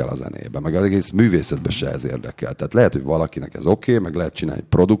érdekel a zenében, meg az egész művészetben se ez érdekel. Tehát lehet, hogy valakinek ez oké, meg lehet csinálni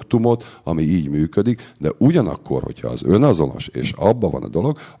produktumot, ami így működik, de ugyanakkor, hogyha az önazonos, és abban van a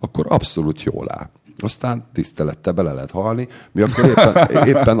dolog, akkor abszolút jól áll. Aztán tisztelettel bele lehet halni. Mi akkor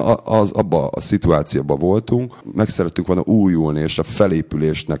éppen abban a szituációban voltunk, meg szerettünk volna újulni, és a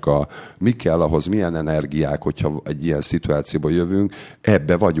felépülésnek mi kell ahhoz, milyen energiák, hogyha egy ilyen szituációba jövünk,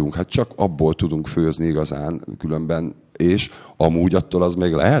 ebbe vagyunk. Hát csak abból tudunk főzni igazán, különben, és amúgy attól az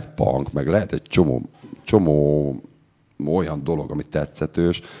még lehet punk, meg lehet egy csomó olyan dolog, ami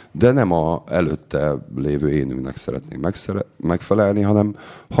tetszetős, de nem a előtte lévő énünknek szeretnénk megfelelni, hanem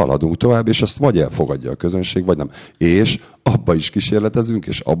haladunk tovább, és azt vagy elfogadja a közönség, vagy nem. És abba is kísérletezünk,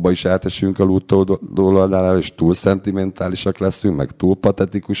 és abba is átesünk a lúttoldalára, és túl szentimentálisak leszünk, meg túl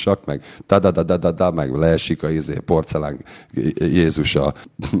patetikusak, meg meg leesik a porcelán Jézus a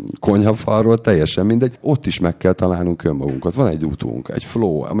konyhafalról, teljesen mindegy. Ott is meg kell találnunk önmagunkat. Van egy útunk, egy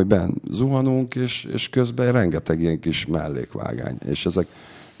flow, amiben zuhanunk, és közben rengeteg ilyen kis mellékvágány. És ezek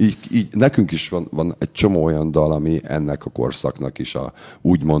így nekünk is van egy csomó olyan dal, ami ennek a korszaknak is a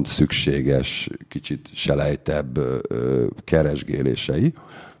úgymond szükséges, kicsit selejtebb keresgélései,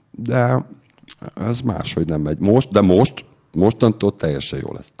 de ez máshogy nem megy. Mostantól teljesen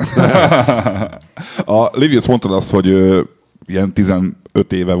jó lesz. A Livius mondtad azt, hogy ilyen 15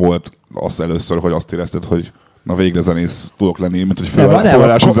 éve volt az először, hogy azt érezted, hogy na végre zenész tudok lenni, mint hogy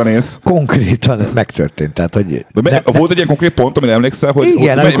főállású zenész. Konkrétan megtörtént. Tehát, hogy volt egy ilyen konkrét pont, amire emlékszel, hogy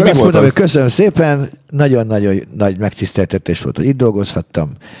igen, amikor azt mondtam, hogy köszönöm szépen, nagyon-nagyon nagy megtiszteltetés volt, hogy itt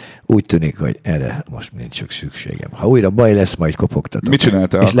dolgozhattam. Úgy tűnik, hogy erre most nincs sok szükségem. Ha újra baj lesz, majd kopogtatok. Mit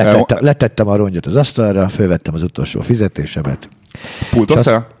csináltál? És letettem a rongyot az asztalra, fölvettem az utolsó fizetésemet.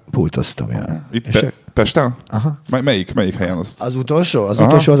 Pultoztál? Pultoztam, ja. Itt Pesten? Aha. Melyik helyen azt? Az utolsó? Az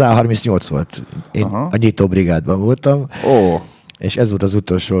utolsó az A38 volt. Én a nyitóbrigádban voltam. És ez volt az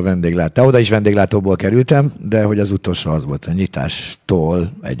utolsó vendéglátó. Oda is vendéglátóból kerültem, de hogy az utolsó az volt a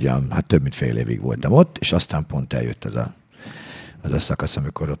nyitástól több mint fél évig voltam ott, és aztán pont eljött az a szakasz,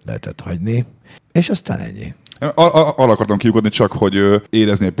 amikor ott lehetett hagyni, és aztán ennyi. Arra akartam kiugodni csak, hogy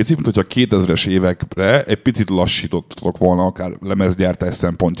érezni egy picit, mint hogyha a 2000-es évekre egy picit lassítottak volna, akár lemezgyártás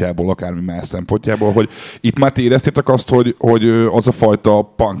szempontjából, akármi más szempontjából, hogy itt már ti éreztétek azt, hogy az a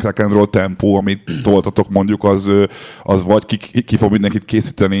fajta punk rock and roll tempó, amit toltatok mondjuk, az vagy ki fog mindenkit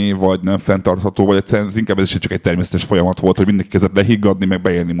készíteni, vagy nem fenntartható, vagy egyszerűen inkább ez is csak egy természetes folyamat volt, hogy mindenki kezdett lehiggadni, meg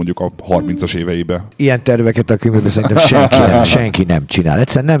beérni mondjuk a 30-as éveibe. Ilyen terveket a Quimbyben szerintem senki nem csinál.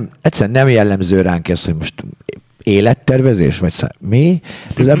 Egyszerűen nem jellemző ránk ez, hogy most élettervezés, vagy mi?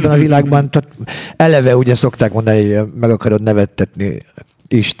 Ez ebben a világban, eleve ugye szokták mondani, hogy meg akarod nevettetni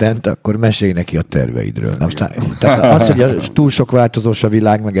Istent, akkor mesélj neki a terveidről. Tehát az, hogy túl sok változós a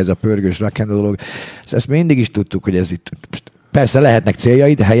világ, meg ez a pörgős rock'n'roll dolog, ezt mindig is tudtuk, hogy ez itt persze lehetnek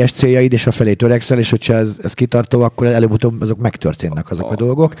céljaid, helyes céljaid, és a felé törekszel, és hogyha ez kitartó, akkor előbb-utóbb azok megtörténnek azok a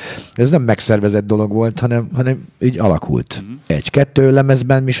dolgok. Ez nem megszervezett dolog volt, hanem így alakult. 1-2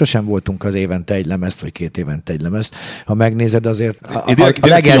 lemezben mi sosem voltunk az évente egy lemezt, vagy 2 évente egy lemezt. Ha megnézed, azért a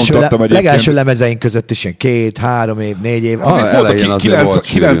legelső lemezeink között is ilyen 2, 3 év, 4 év.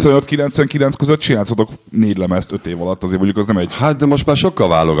 95-99 között csináltatok 4 lemezt 5 év alatt, azért mondjuk az nem egy... Hát de most már sokkal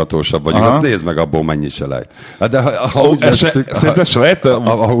válogatósabb vagyunk, azt nézd meg abból mennyi selejt. De Szerinted selejt?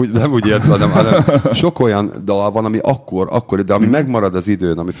 Nem úgy értem, hanem sok olyan dal van, ami akkor, de ami megmarad az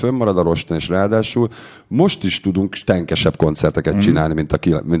időn, ami fönnmarad a rosten, és ráadásul most is tudunk stenkesebb koncerteket csinálni,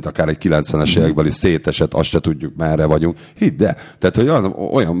 mint akár egy 90-es évekbeli szétesett, azt se tudjuk, merre vagyunk. Hidd el. Tehát, hogy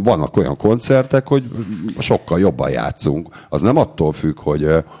vannak olyan koncertek, hogy sokkal jobban játszunk. Az nem attól függ, hogy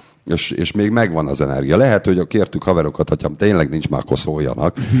és még megvan az energia. Lehet, hogy kértük haverokat, hogyha tényleg nincs már, akkor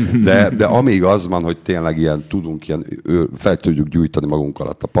szóljanak, de amíg az van, hogy tényleg fel tudjuk gyújtani magunk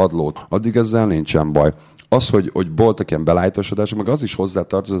alatt a padlót, addig ezzel nincsen baj. Az, hogy voltak ilyen belájtosodások, meg az is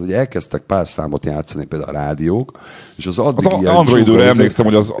hozzátartozott, hogy elkezdtek pár számot játszani, például a rádiók, és az addig az ilyen... Androidőre emlékszem,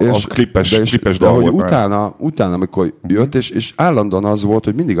 hogy az klipes dal volt. Utána, amikor jött, és állandóan az volt,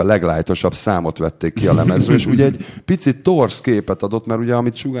 hogy mindig a leglájtosabb számot vették ki a lemezről, és ugye egy picit torz képet adott, mert ugye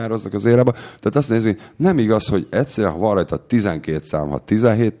amit sugároznak az érában, tehát azt nézni, nem igaz, hogy egyszerűen, ha van rajta 12 szám, ha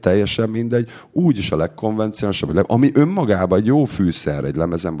 17, teljesen mindegy, úgyis a legkonvencionálisabb, ami önmagában egy jó fűszer egy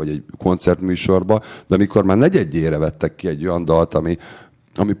lemezen, vagy egy koncertműsorban, de amikor már negyedjére vettek ki egy olyan dalt, ami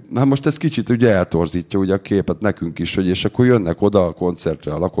hát most ez kicsit ugye eltorzítja ugye a képet nekünk is, hogy és akkor jönnek oda a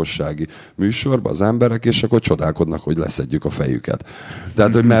koncertre a lakossági műsorba az emberek, és akkor csodálkodnak, hogy leszedjük a fejüket.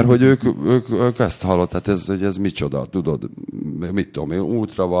 Tehát, hogy mert hogy ők ezt hallott, tehát ez micsoda, tudod, mit tudom én,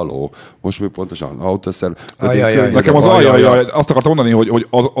 útra való, most mi pontosan autószer. Nekem az azt akartam mondani, hogy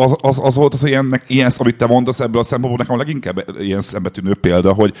az volt az ilyen, amit te mondasz ebből a szempontból, nekem a leginkább ilyen szembetűnő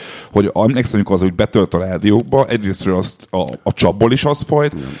példa, hogy emlékszem, amikor az, hogy betölt a rádiókba, egyrésztről a csapból is az folyt,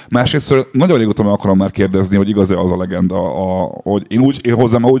 másrészt nagyon régóta meg akarom már kérdezni, hogy igaz-e az a legenda, hogy én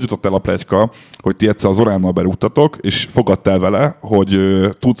hozzám úgy jutott el a pletyka, hogy ti egyszer az Oránnal berúgtatok, és fogadtál vele, hogy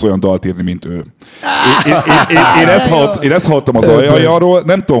tudsz olyan dalt írni, mint ő. Én ezt hallottam az aljaiarról,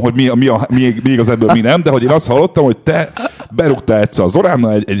 nem tudom, hogy mi igaz ebből, mi nem, de hogy én azt hallottam, hogy te berúgtál egyszer az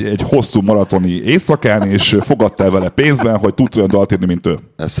Oránnal egy hosszú maratoni éjszakán, és fogadtál vele pénzben, hogy tudsz olyan dalt írni, mint ő.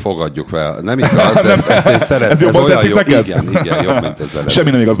 Ezt fogadjuk fel. Nem igaz, de ezt én szeretem. Ez jobban tetszik neked? Igen, jobb, mint ez. Semmi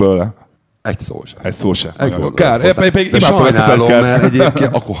nem igaz belőle. Egy szó sem. Egy szó sem. Kár. De sajnálom, mert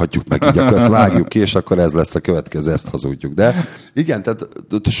egyébként akkor hagyjuk meg így, akkor ezt vágjuk ki, és akkor ez lesz a következő, ezt hazudjuk. De igen, tehát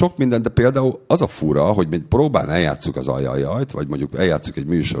sok minden, de például az a fura, hogy mi próbán eljátszuk az ajajajt, vagy mondjuk eljátszuk egy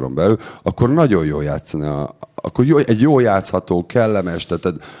műsoron belül, akkor nagyon jól játszani, akkor egy jó játszható, kellemes,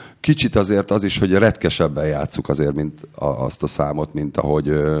 tehát kicsit azért az is, hogy retkesebben játszuk azért, mint azt a számot, mint ahogy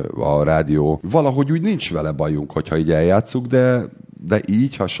a rádió. Valahogy úgy nincs vele bajunk, hogyha így eljátszuk, de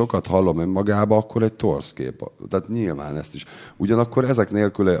így, ha sokat hallom önmagába, akkor egy torz kép. Tehát nyilván ezt is. Ugyanakkor ezek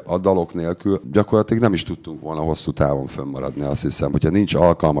nélkül, a dalok nélkül gyakorlatilag nem is tudtunk volna hosszú távon fönnmaradni, azt hiszem. Hogyha nincs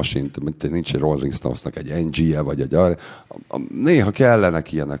alkalmas, nincs egy Rolling Stonesnak egy NG-je, vagy egy néha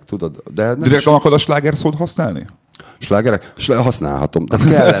kellenek ilyenek, tudod. De direkt akarod a sláger szót használni? Slágerek? Használhatom. Tehát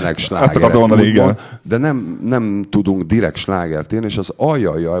kellenek slágerek. Ezt akartam mondani, igen. De nem tudunk direkt slágert írni, és az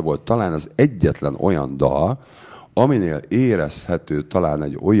ajajaj volt talán az egyetlen olyan dal, aminél érezhető talán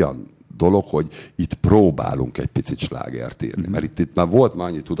egy olyan dolog, hogy itt próbálunk egy picit slágert írni. Mert itt már volt már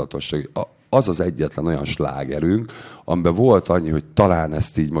annyi tudatosság. Az az egyetlen olyan slágerünk, amiben volt annyi, hogy talán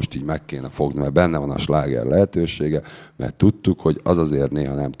ezt így most így meg kéne fogni, mert benne van a sláger lehetősége, mert tudtuk, hogy az azért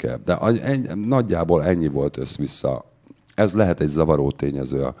néha nem kell. De nagyjából ennyi volt össz-vissza. Ez lehet egy zavaró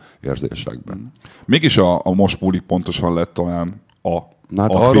tényező a érzésekben. Mégis a most múlik pontosan lett talán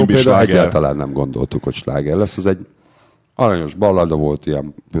hát arról például egyáltalán nem gondoltuk, hogy sláger lesz. Ez egy aranyos ballada volt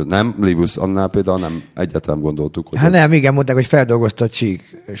ilyen. Nem, Livius annál például nem egyáltalán gondoltuk. Hogy hát nem, igen, mondták, hogy feldolgozta a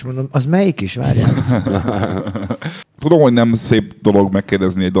Csík. És mondom, az melyik is, várjál? Tudom, hogy nem szép dolog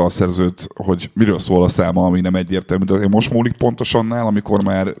megkérdezni egy dalszerzőt, hogy miről szól a száma, ami nem egyértelmű. De most múlik pontosannál, amikor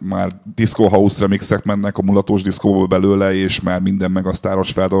már disco house remixek mennek a mulatós diszkóból belőle, és már minden meg a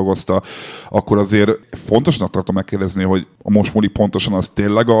sztáros feldolgozta, akkor azért fontosnak tartom megkérdezni, hogy a most múlik pontosan az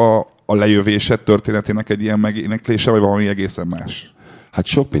tényleg a lejövésed történetének egy ilyen megéneklése, vagy valami egészen más? Hát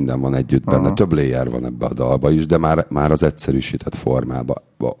sok minden van együtt benne, több layer van ebbe a dalba is, de már az egyszerűsített formában.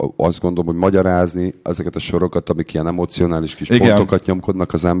 Azt gondolom, hogy magyarázni ezeket a sorokat, amik ilyen emocionális kis pontokat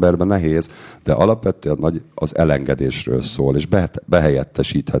nyomkodnak az emberben, nehéz, de alapvetően az elengedésről szól, és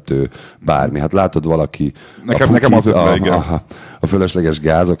behelyettesíthető bármi. Hát látod valaki... Nekem az ötve, igen. A fölösleges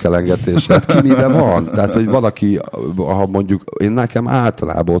gázok elengedése, hát ki mire van? Tehát, hogy valaki, ha mondjuk, nekem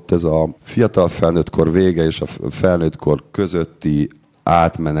általában ott ez a fiatal felnőttkor vége és a felnőttkor közötti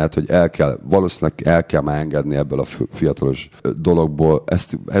átmenet, hogy valószínűleg el kell már engedni ebből a fiatalos dologból,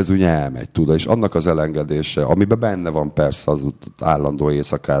 ez ugye elmegy, tudod, és annak az elengedése, amiben benne van persze az állandó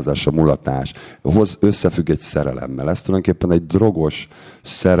éjszakázás, a mulatás, összefügg egy szerelemmel. Ez tulajdonképpen egy drogos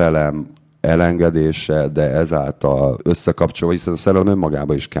szerelem elengedése, de ezáltal összekapcsolva, hiszen a szerelem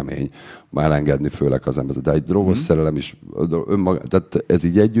önmagában is kemény, elengedni főleg az ember. De egy drogos szerelem is, tehát ez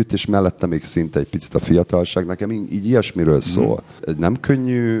így együtt, és mellette még szinte egy picit a fiatalság, nekem így ilyesmiről szól. Ez nem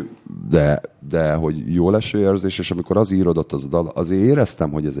könnyű, de hogy jó leső érzés, és amikor az íródott az dal, azért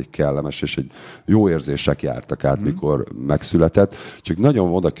éreztem, hogy ez egy kellemes, és egy jó érzések jártak át, mikor megszületett. Csak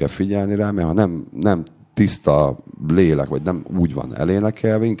nagyon oda kell figyelni rá, mert ha nem tiszta lélek, vagy nem úgy van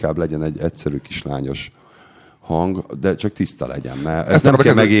elénekelve, inkább legyen egy egyszerű kislányos hang, de csak tiszta legyen, mert ezt nem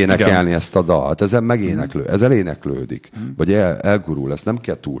kell megénekelni, igen, ezt a dalt, ezzel éneklődik, vagy elgurul, ezt nem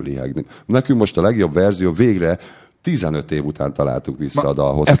kell túl lihegni. Nekünk most a legjobb verzió végre 15 év után találtunk vissza a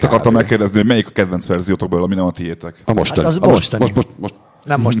dalhoz. Ezt akartam megkérdezni, hogy melyik a kedvenc verziótokból, ami nem a tiétek? A mostani. Hát az mostani. Most.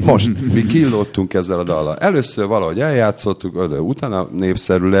 Nem most. Mi killottunk ezzel a dallal. Először valahogy eljátszottuk, de utána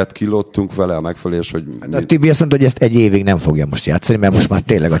népszerű lett, killottunk vele a megfelelés, hogy... A Tibi azt mondta, hogy ezt egy évig nem fogja most játszani, mert most már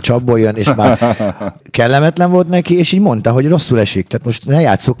tényleg a csapból jön, és már kellemetlen volt neki, és így mondta, hogy rosszul esik. Tehát most ne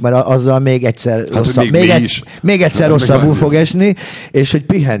játsszuk, mert azzal még egyszer még egyszer rosszabbul fog esni, és hogy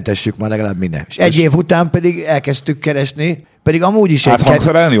pihentessük már legalább minden. És egy év után pedig elkezdtük keresni, pedig amúgy is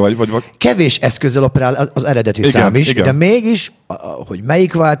hangszerelni, vagy kevés eszközzel operál az eredeti szám is, igen. De mégis, hogy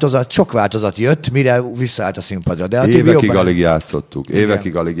melyik változat, sok változat jött, mire visszaállt a színpadra. De évekig alig játszottuk,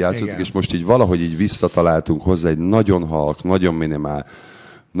 és most így valahogy így visszataláltunk hozzá egy nagyon halk, nagyon minimál,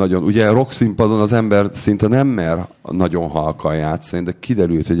 nagyon, ugye rock színpadon az ember szinte nem mer nagyon halkan játszani, de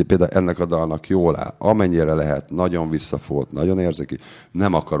kiderült, hogy például ennek a dalnak jól áll, amennyire lehet, nagyon visszafolt, nagyon érzéki,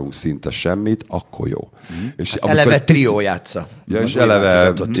 nem akarunk szinte semmit, akkor jó. És eleve trió játsza. Ja, és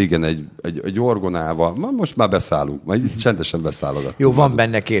eleve, igen, egy orgonával, most már beszállunk, majd csendesen beszállod. Jó, van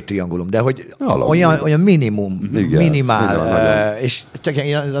benne 2 triangulum, de hogy olyan minimum, igen, minimál, és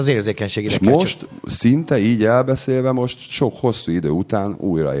az érzékenységére. És most szinte így elbeszélve, most sok hosszú idő után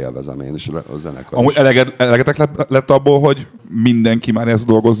újra élvezem én is a zenekar. Amúgy elegetek lett abból, hogy mindenki már ezt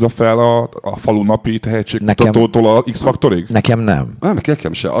dolgozza fel a falu napi tehetségkutatótól a X-faktorig? Nekem nem.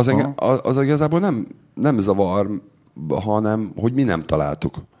 Nekem se. Az igazából nem zavar, hanem, hogy mi nem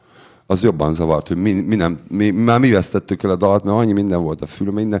találtuk. Az jobban zavart, hogy mi vesztettük el a dalt, mert annyi minden volt a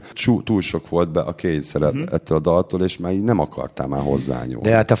fülön, minden túl sok volt be a kényszer ettől a daltól, és már így nem akartál már hozzányúlni.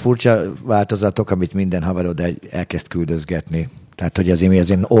 De hát a furcsa változatok, amit minden haverod elkezd küldözgetni. Tehát, hogy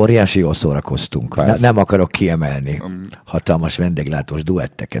azért óriási jól szórakoztunk. Nem akarok kiemelni hatalmas vendéglátós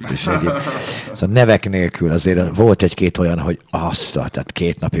duetteket is. Szóval nevek nélkül azért volt egy-két olyan, hogy tehát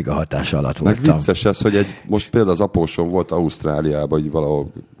 2 napig a hatás alatt voltam. Meg vicces ez, hogy most például az apósom volt Ausztráliában, hogy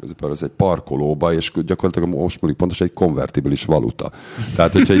valahol ez egy parkolóba, és gyakorlatilag most múlik pontosan egy konvertibilis valuta.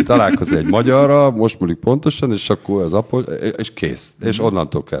 Tehát, hogyha itt találkozik egy magyarra, most múlik pontosan, és akkor az apó, és kész. És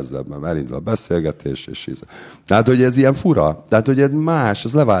onnantól kezdve elindul a beszélgetés, és tehát, hogy ez ilyen fura. Tehát, hogy ez más,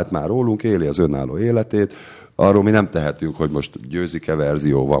 ez levált már rólunk, éli az önálló életét, arról mi nem tehetünk, hogy most győzike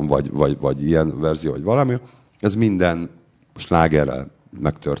verzió van, vagy ilyen verzió, vagy valami. Ez minden slágerrel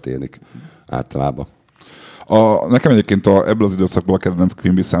megtörténik általában. Nekem egyébként ebből az időszakból a kedvenc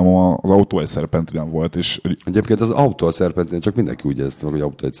Quimby számom az Autó egy szerpentinen volt. És... Egyébként az Autó a szerpentinen, csak mindenki úgy érezte meg, hogy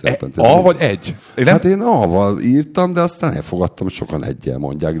Autó egy szerpentinen. A vagy egy? Hát én A-val írtam, de aztán elfogadtam, hogy sokan egyel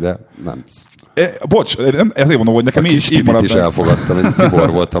mondják, de nem. Bocs, ezért mondom, hogy nekem így maradt. Is elfogadtam, egy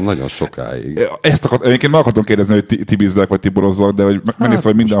Tibor voltam nagyon sokáig. Egyébként meg akartam kérdezni, hogy Tibizzek vagy Tiborozzak, de hogy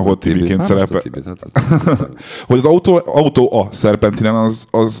megnéztem, hogy mindenhol Tibiként szerepel. Hogy az autó a szerpentinen,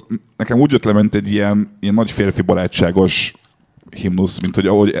 az nekem úgy jött le, mint egy ilyen nagy férfi barátságos himnusz, mint hogy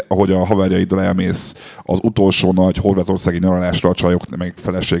ahogy a haverjaiddal elmész az utolsó nagy horvátországi nyaralásra a csajok meg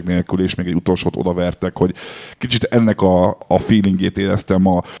feleség nélkül, és még egy utolsót odavertek, hogy kicsit ennek a feelingét éreztem,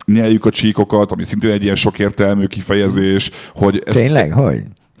 a nyeljük a csíkokat, ami szintén egy ilyen sokértelmű kifejezés, hogy... Tényleg? Hogy?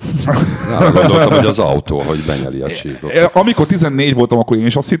 Nem, gondoltam, hogy az autó, hogy benyeli a csíkokat. Amikor 14 voltam, akkor én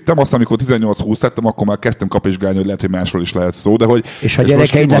is azt hittem, aztán amikor 18-20 lettem, akkor már kezdtem kapizsgálni, hogy lehet, hogy másról is lehet szó, de hogy... És ha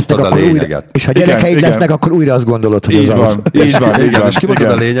gyerekeid lesznek, akkor újra azt gondolod, hogy így az van, így van. És kimondod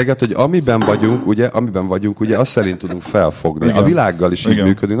a lényeget, hogy amiben vagyunk, ugye azt szerint tudunk felfogni. Igen. A világgal is így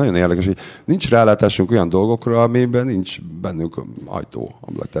működik, nagyon érdekes, hogy nincs rálátásunk olyan dolgokra, amiben nincs bennünk ajtó,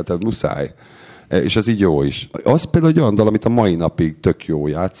 ablak, tehát muszáj. És ez így jó is. Az például egy olyan dal, amit a mai napig tök jó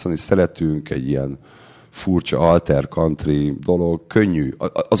játszani, szeretünk, egy ilyen furcsa alter country dolog, könnyű.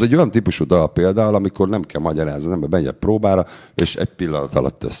 Az egy olyan típusú dal például, amikor nem kell magyarázni, az ember megy egy próbára, és egy pillanat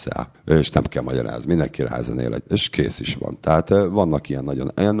alatt összeáll. És nem kell magyarázni, mindenki rázenél, és kész is van. Tehát vannak ilyen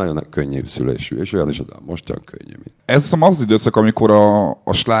nagyon könnyű szülésű, és olyan is a dal, most olyan könnyű. Ez az időszak, amikor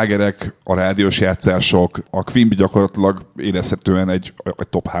a slágerek, a rádiós játszások, a Quimby gyakorlatilag érezhetően egy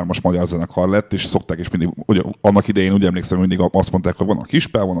top 3-as magyar zenekar lett, és szokták is mindig, ugye, annak idején úgy emlékszem, mindig azt mondták, hogy van a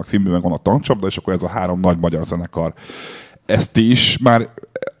Kispál, van a Quimby, meg van a Tankcsapda, és akkor ez a 3 nagy magyar zenekar. Ezt ti is már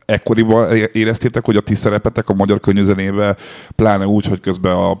ekkoriban éreztétek, hogy a ti szerepetek a magyar könnyűzenével, pláne úgy, hogy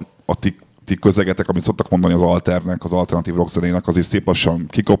közben a ti közegetek, amit szoktak mondani az alternek, az alternatív rockzenének, az is szép lassan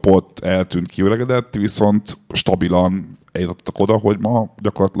kikopott, eltűnt, kiöregedett, viszont stabilan eljutottak oda, hogy ma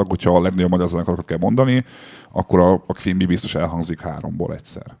gyakorlatilag, hogyha a legnagyobb magyar zenekarokat kell mondani, akkor a Quimby biztos elhangzik 3-ból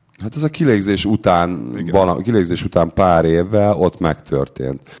egyszer. Hát ez a kilégzés után pár évvel ott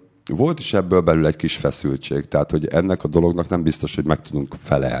megtörtént. Volt is ebből belül egy kis feszültség, tehát hogy ennek a dolognak nem biztos, hogy meg tudunk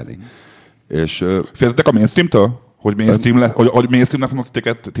felelni. És féltetek a mainstreamtől? Hogy mainstreamnek fognak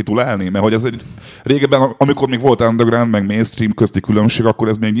titeket titulálni? Mert hogy ez egy régebben, amikor még volt underground, meg mainstream közti különbség, akkor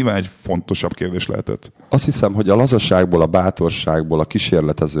ez még nyilván egy fontosabb kérdés lehetett. Azt hiszem, hogy a lazaságból, a bátorságból, a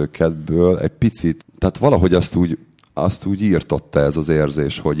kísérletezőkedből egy picit, tehát valahogy azt úgy írtotta ez az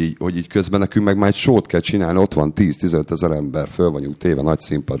érzés, hogy így közben nekünk meg már egy show-t kell csinálni, ott van 10-15 ezer ember, föl vagyunk téve nagy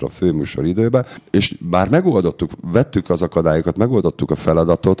színpadra, főműsor időben, és bár megoldottuk, vettük az akadályokat, megoldottuk a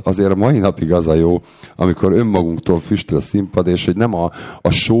feladatot, azért a mai napig az a jó, amikor önmagunktól füstöl a színpad, és hogy nem a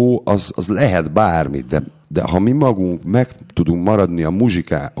show, az lehet bármi, de ha mi magunk meg tudunk maradni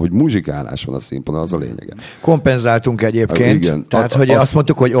hogy muzsikálás van a színpadon, az a lényege. Kompenzáltunk egyébként, igen, tehát hogy azt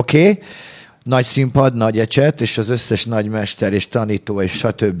mondtuk, hogy oké, nagy színpad, nagy ecset, és az összes nagymester és tanító és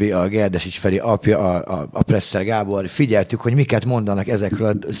stb. A Gerdesics Feri apja, a Presser Gábor, figyeltük, hogy miket mondanak ezekről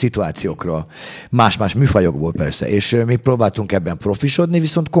a szituációkról. Más-más műfajokból persze, és mi próbáltunk ebben profisodni,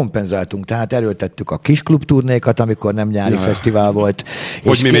 viszont kompenzáltunk, tehát erőltettük a kis klubturnékat, amikor nem nyári fesztivál volt.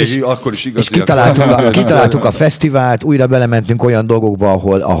 Hogy mi még akkor is igazi. És kitaláltuk a fesztivált, újra belementünk olyan dolgokba,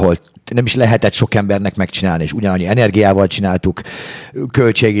 ahol nem is lehetett sok embernek megcsinálni, és ugyanannyi energiával csináltuk,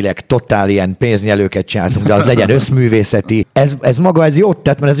 költségileg totál ilyen pénznyelőket csináltunk, de az legyen összművészeti. Ez maga, ez jót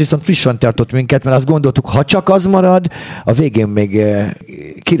tett, mert ez viszont frissen tartott minket, mert azt gondoltuk, ha csak az marad, a végén még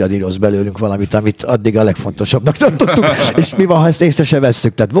kiradíroz belőlünk valamit, amit addig a legfontosabbnak tartottuk, és mi van, ha ezt észre se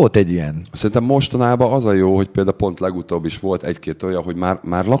vesszük, tehát volt egy ilyen. Szerintem mostanában az a jó, hogy például pont legutóbb is volt egy-két olyan, hogy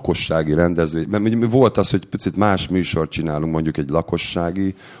már lakossági rendezvény, mert volt az, hogy picit más műsort csinálunk, mondjuk egy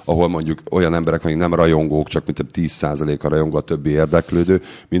lakossági, ahol mondjuk olyan emberek, akik nem rajongók, csak mint 10%-a rajongó, a többi érdeklődő,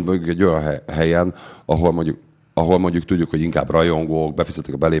 mint mondjuk egy olyan helyen, ahol mondjuk tudjuk, hogy inkább rajongók,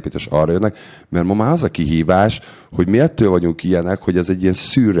 befizetik a belépítés, arra jönnek, mert ma már az a kihívás, hogy mi ettől vagyunk ilyenek, hogy ez egy ilyen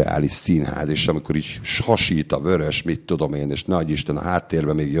szürreális színház, és amikor így hasít a vörös, mit tudom én, és nagy Isten a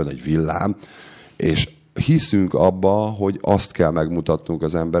háttérben még jön egy villám, és hiszünk abba, hogy azt kell megmutatnunk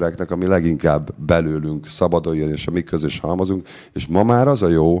az embereknek, ami leginkább belőlünk szabadon jön, és a mi közös halmazunk, és ma már az a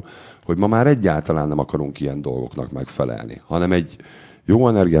jó, hogy ma már egyáltalán nem akarunk ilyen dolgoknak megfelelni, hanem egy jó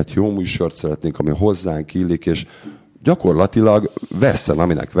energiát, jó műsort szeretnénk, ami hozzánk illik, és gyakorlatilag vesszen,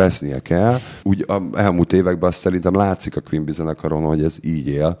 aminek vesznie kell. Úgy elmúlt években azt szerintem látszik a Quimby zenekaron, hogy ez így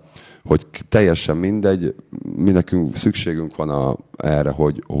él, hogy teljesen mindegy, mi nekünk szükségünk van erre,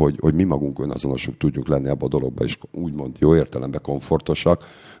 hogy mi magunk önazonosok tudjunk lenni abban a dologban, és úgymond jó értelemben komfortosak,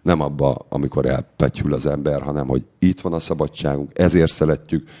 nem abba, amikor elpetyül az ember, hanem hogy itt van a szabadságunk, ezért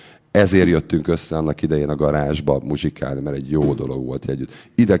szeretjük, ezért jöttünk össze annak idején a garázsba muzsikálni, mert egy jó dolog volt együtt.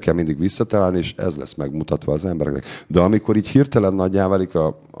 Ide kell mindig visszatalálni, és ez lesz megmutatva az embereknek. De amikor így hirtelen nagyjá válik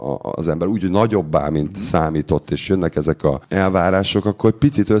az ember, úgy nagyobbá, mint számított, és jönnek ezek az elvárások, akkor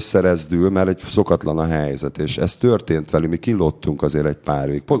picit összerezdül, mert egy szokatlan a helyzet, és ez történt velünk, mi kilódtunk azért egy pár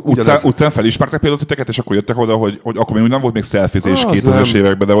évig. Utcán felismertek például titeket, és akkor jöttek oda, hogy akkor még nem volt még szelfizés 2000-es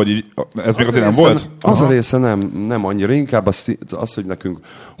években, de hogy így, ez még azért nem volt? Az a része nem annyira, inkább az, hogy nekünk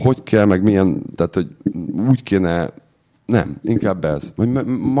hogy kell, meg milyen, tehát hogy úgy kéne, nem, inkább ez. Hogy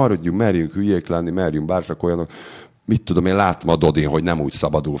maradjunk, merjünk hülyék lenni, merjünk bárcsak olyanok. Mit tudom, én látom a Dodin, hogy nem úgy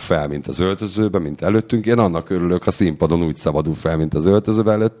szabadul fel, mint az öltözőben, mint előttünk. Én annak örülök, ha színpadon úgy szabadul fel, mint az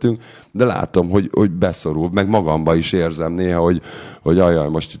öltözőben előttünk, de látom, hogy beszorul, meg magamba is érzem néha, hogy ajaj,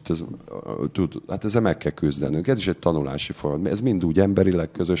 most itt hát ezzel meg kell küzdenünk. Ez is egy tanulási folyamat. Ez mind úgy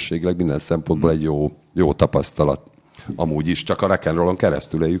emberileg, közösségileg, minden szempontból egy jó tapasztalat. Amúgy is, csak a rock'n'rollon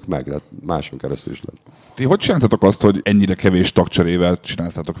keresztül éljük meg, de máson keresztül is lehet. Ti hogy csináltatok azt, hogy ennyire kevés tagcserével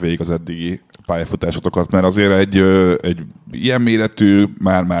csináltatok végig az eddigi pályafutásotokat? Mert azért egy ilyen méretű,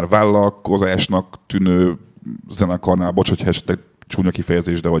 már vállalkozásnak tűnő zenekarnál, bocs, hogyha esetleg csúnya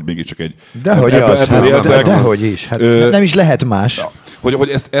kifejezés, de hogy mégiscsak egy... Dehogy is. Hát nem is lehet más.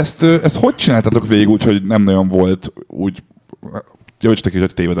 Hogy ezt hogy csináltatok végig úgy, hogy nem nagyon volt úgy... Javítsatok is,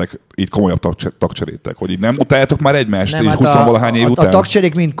 hogy tévedek, így komolyabb tagcserétek, hogy így nem utáljátok már egymást, nem, így hát 20-valahány év után? A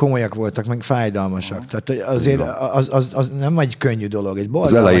tagcserék mind komolyak voltak, meg fájdalmasak. Tehát azért az nem egy könnyű dolog. Egy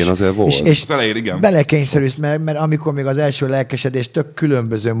az elején azért volt. És az elején, igen. Belekényszerülsz, mert amikor még az első lelkesedés tök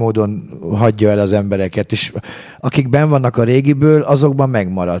különböző módon hagyja el az embereket, és akik benn vannak a régiből, azokban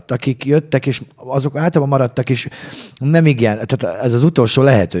megmaradt. Akik jöttek, és azok általában maradtak, és nem igen. Tehát ez az utolsó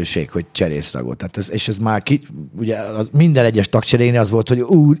lehetőség, hogy cserélsz tagot. Tehát és ez már ugye minden egyes tagcseré elején az volt, hogy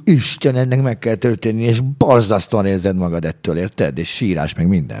úristen, ennek meg kell történni, és borzasztóan érzed magad ettől, érted? És sírás meg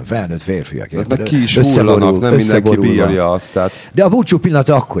minden, felnőtt férfiak. Meg ki is hullanak, nem mindenki bírja azt. Tehát... De a búcsú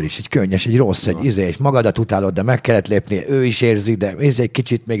pillanata akkor is, egy könnyes, egy rossz, és magadat utálod, de meg kellett lépni, ő is érzi, de egy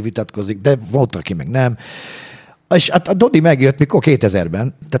kicsit még vitatkozik, de volt, aki meg nem. És hát a Dodi megjött mikor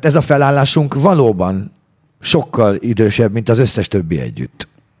 2000-ben, tehát ez a felállásunk valóban sokkal idősebb, mint az összes többi együtt.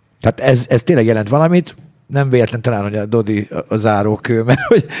 Tehát ez tényleg jelent valamit, nem véletlen talán, hogy a Dodi a zárókő, mert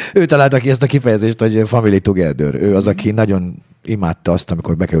hogy ő találta ki ezt a kifejezést, hogy family together. Ő az, aki nagyon imádta azt,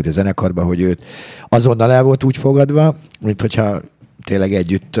 amikor bekerült a zenekarba, hogy őt azonnal el volt úgy fogadva, mint hogyha tényleg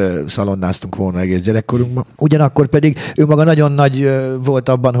együtt szalonnáztunk volna egész gyerekkorunkban. Ugyanakkor pedig ő maga nagyon nagy volt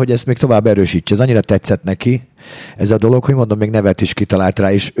abban, hogy ezt még tovább erősítse. Ez annyira tetszett neki, ez a dolog, hogy mondom, még nevet is kitalált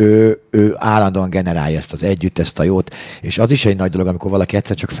rá, és ő állandóan generálja ezt az együtt, ezt a jót, és az is egy nagy dolog, amikor valaki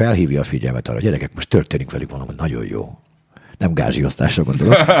egyszer csak felhívja a figyelmet arra, gyerekek, most történik velük valami nagyon jó. Nem gázsiosztásra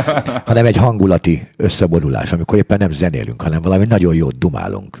gondolok, hanem egy hangulati összeborulás, amikor éppen nem zenélünk, hanem valami nagyon jót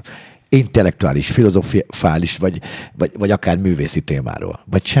dumálunk. Intellektuális, filozofális, vagy akár művészi témáról.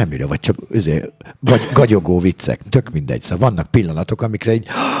 Vagy semmire, vagy csak vagy gagyogó viccek. Tök mindegy. Szóval vannak pillanatok, amikre így,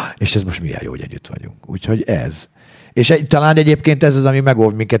 és ez most milyen jó, hogy együtt vagyunk. Úgyhogy ez. És talán egyébként ez az, ami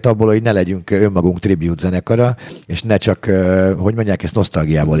megóv minket abból, hogy ne legyünk önmagunk tribute zenekara, és ne csak, hogy mondják, ezt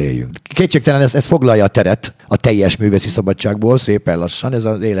nosztalgiából éljünk. Kétségtelen ez foglalja a teret a teljes művészi szabadságból, szépen lassan, ez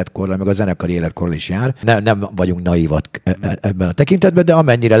az életkorral, meg a zenekari életkorral is jár. Nem vagyunk naívat ebben a tekintetben, de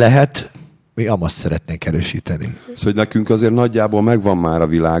amennyire lehet, mi amazt szeretnénk erősíteni. Szóval, hogy nekünk azért nagyjából megvan már a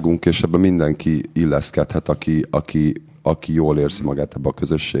világunk, és ebben mindenki illeszkedhet, aki jól érzi magát ebbe a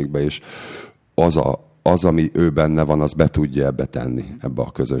közösségbe, és az, ami ő benne van, az be tudja ebbe tenni, ebbe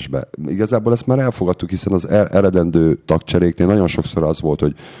a közösbe. Igazából ezt már elfogadtuk, hiszen az eredendő tagcseréknél nagyon sokszor az volt,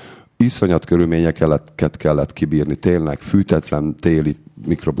 hogy iszonyat körülményeket kellett kibírni, tényleg fűtetlen téli,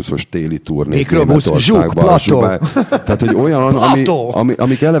 mikrobuszos téli turné. Mikrobusz, zsuk, plató. Tehát, hogy olyan,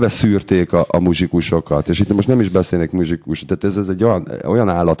 amik eleve szűrték a muzsikusokat, és itt most nem is beszélnék muzsikus, tehát ez egy olyan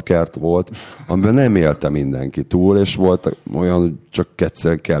állatkert volt, amiben nem élte mindenki túl, és volt olyan, csak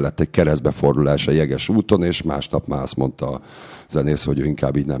egyszerűen kellett egy keresztbefordulás a jeges úton, és másnap már azt mondta a zenész, hogy ő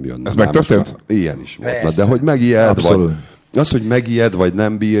inkább így nem jön. Ez megtörtént? Ilyen is volt. De hogy megijed, vagy... Az, hogy megijed, vagy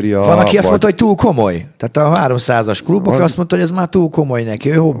nem bírja. Van, aki azt mondta, hogy túl komoly. Tehát a 300-as klubok azt mondta, hogy ez már túl komoly neki,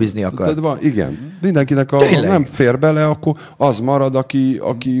 ő hobbizni akar. Igen. Mindenkinek, ha nem fér bele, akkor az marad,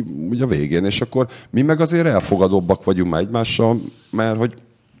 aki ugye a végén. És akkor mi meg azért elfogadóbbak vagyunk már egymással, mert hogy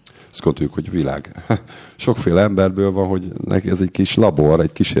azt gondoljuk, hogy világ. Sokféle emberből van, hogy ez egy kis labor,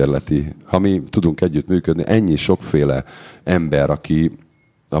 egy kísérleti. Ha mi tudunk együtt működni, ennyi sokféle ember, aki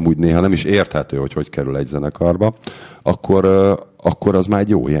amúgy néha nem is érthető, hogy kerül egy zenekarba, akkor az már egy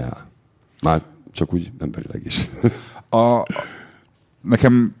jó jel. Már csak úgy emberileg is.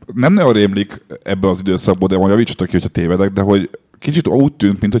 Nekem nem nagyon rémlik ebbe az időszakból, de majd javítsatok ki, hogyha tévedek, de hogy kicsit úgy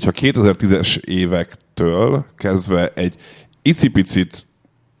tűnt, mintha 2010-es évektől kezdve egy icipicit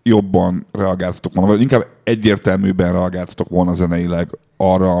jobban reagáltatok volna, vagy inkább egyértelműben reagáltatok volna zeneileg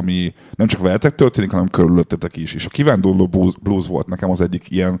arra, ami nem csak veletek történik, hanem körülöttetek is. És a Kivándorló Blues volt nekem az egyik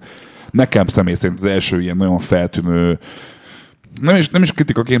ilyen, nekem személy szerint az első ilyen nagyon feltűnő, nem is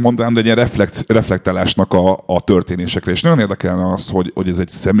kritikaként mondanám, de egy ilyen reflektálásnak a történésekre. És nagyon érdekelne az, hogy ez egy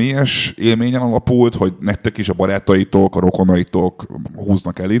személyes élményen alapult, hogy nektek is a barátaitok, a rokonaitok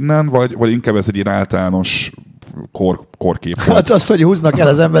húznak el innen, vagy inkább ez egy ilyen általános korkép volt? Hát azt, hogy húznak el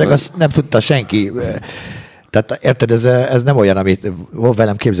az emberek, azt nem tudta senki. Tehát érted, ez nem olyan, amit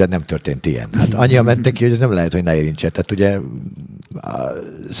velem képzeld, nem történt ilyen. Hát annyian mentek ki, hogy ez nem lehet, hogy ne érintse. Tehát ugye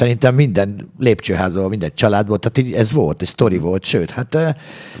szerintem minden lépcsőházban, minden családból, tehát így ez volt, egy sztori volt, sőt, hát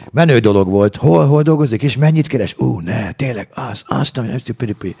menő dolog volt. Hol dolgozik, és mennyit keres? Tényleg, azt nem,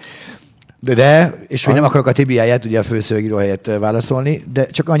 de, és hogy nem akarok a Tibiáját, ugye a főszövegíró helyett válaszolni, de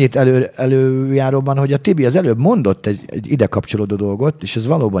csak annyit előjáróban, hogy a Tibi az előbb mondott egy ide kapcsolódó dolgot, és ez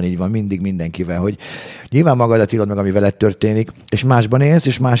valóban így van mindig mindenkivel, hogy nyilván magadat írod meg, ami veled történik, és másban élsz,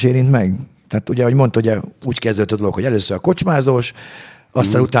 és más érint meg. Tehát ugye, ahogy mondta, ugye úgy kezdődött a dolog, hogy először a kocsmázós,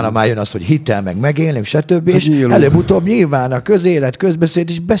 aztán utána már jön az, hogy hitel, meg megélünk, stb. És előbb-utóbb nyilván a közélet, közbeszéd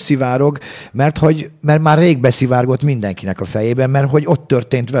is beszivárog, mert már rég beszivárgott mindenkinek a fejében, mert hogy ott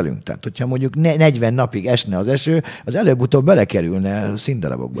történt velünk. Tehát, hogyha mondjuk 40 napig esne az eső, az előbb-utóbb belekerülne a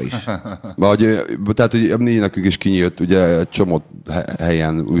színdarabokba is. Tehát, hogy nekünk is kinyílt, ugye egy csomó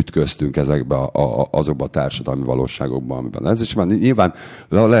helyen ütköztünk ezekbe azokba a társadalmi valóságokban, amiben ez is van. Nyilván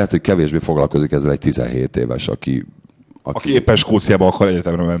lehet, hogy kevésbé foglalkozik ezzel egy 17 éves, aki Aki éppen Skóciába akar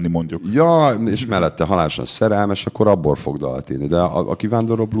egyetemre menni, mondjuk. Ja, és mellette halálosan szerelmes, akkor abból fog dalt írni. De a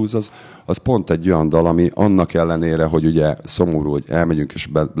kivándorló blues az pont egy olyan dal, ami annak ellenére, hogy ugye szomorú, hogy elmegyünk, és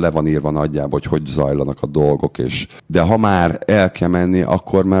le van írva nagyjából, hogy zajlanak a dolgok, de ha már el kell menni,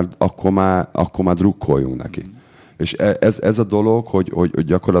 akkor már drukkoljunk neki. És ez a dolog, hogy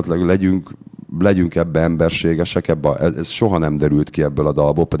gyakorlatilag legyünk ebbe emberségesek, ez soha nem derült ki ebből a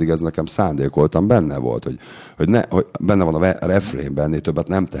dalból, pedig ez nekem szándékoltan benne volt, hogy benne van a refrénben, ennél többet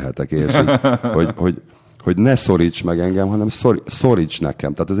nem tehetek, és hogy ne szoríts meg engem, hanem szoríts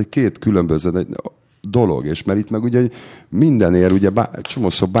nekem. Tehát ez egy két különböző dolog, és mert itt meg ugye mindenért ugye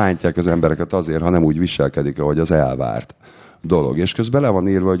csomószor bántják az embereket azért, ha nem úgy viselkedik, ahogy az elvárt dolog. És közben le van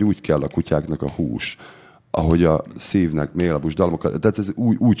írva, hogy úgy kell a kutyáknak a hús, ahogy a szívnek mélabús dalomokat, tehát ez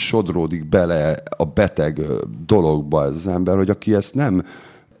úgy sodródik bele a beteg dologba ez az ember, hogy aki ezt nem,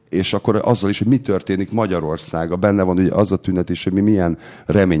 és akkor azzal is, hogy mi történik Magyarországon, benne van ugye az a tünet is, hogy mi milyen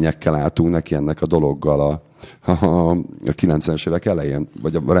reményekkel álltunk neki ennek a dologgal a 90-es évek elején,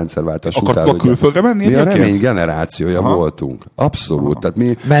 vagy a rendszerváltás után. Akartuk a külföldre menni? Mi a remény generációja voltunk. Abszolút. Tehát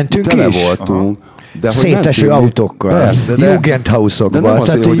mi mentünk tele is. voltunk. De széteső autókkal, persze, Jugendhausokban. De nem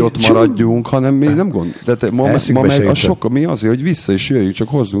azért, hogy ott maradjunk, hanem mi nem tehát ma meg mi azért, hogy vissza is jöjjünk, csak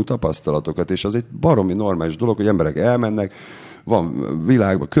hozzunk tapasztalatokat, és az egy baromi normális dolog, hogy emberek elmennek, van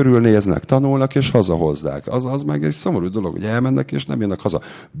világban, körülnéznek, tanulnak, és hazahozzák. Az meg egy szomorú dolog, hogy elmennek, és nem jönnek haza.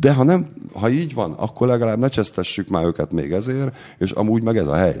 De ha így van, akkor legalább ne csesztessük már őket még ezért, és amúgy meg ez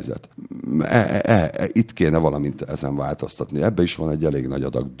a helyzet. Itt kéne valamint ezen változtatni. Ebbe is van egy elég nagy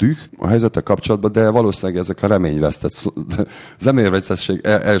adag düh a helyzettel kapcsolatban, de valószínűleg ezek a reményvesztettség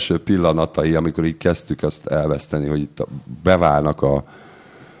első pillanatai, amikor így kezdtük azt elveszteni, hogy itt beválnak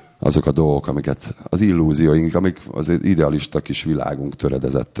azok a dolgok, amiket az illúzióink, amik az idealista kis világunk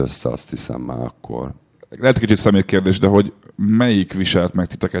töredezett össze, azt hiszem már akkor. Lehet kicsit személykérdés, de hogy melyik viselt meg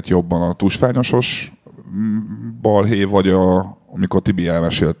titeket jobban, a tusfányosos balhé, vagy amikor Tibi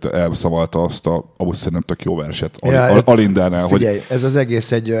elszavalta azt ahhoz szerintem tök jó verset Alindernál. Figyelj, hogy... ez az egész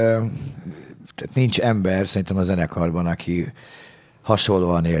tehát nincs ember szerintem a zenekarban, aki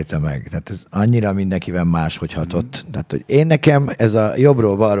hasonlóan élte meg. Tehát ez annyira mindenkivel máshogy hatott. Tehát, hogy én nekem ez a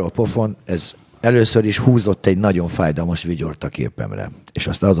jobbról-balról pofon, ez először is húzott egy nagyon fájdalmas vigyort a képemre, és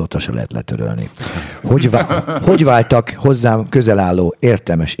azt azóta se lehet letörölni. Hogy váltak hozzám közel álló,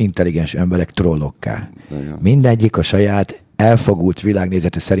 értelmes, intelligens emberek trollokká? Mindegyik a saját elfogult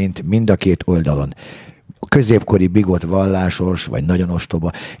világnézete szerint mind a két oldalon. A középkori bigott vallásos, vagy nagyon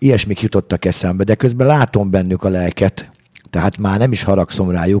ostoba, ilyesmik jutottak eszembe, de közben látom bennük a lelket, tehát már nem is haragszom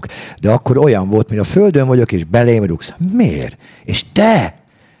rájuk, de akkor olyan volt, mint a földön vagyok, és belém rúgsz. Miért? És te?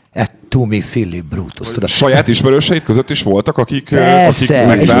 To me Philip Brutus. Tudod? Saját ismerőseid között is voltak, akik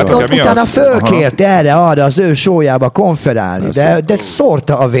megváltak emiatt? Utána fölkért arra az ő sójába konferálni, de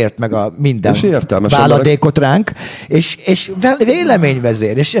szórta a vért meg a minden váladékot ránk, és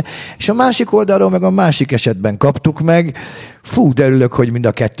véleményvezér. És a másik oldalról meg a másik esetben kaptuk meg. Fú, de örülök, hogy mind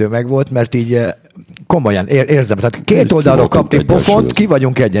a kettő megvolt, mert így komolyan érzem. Tehát két oldalról kaptunk pofont, ki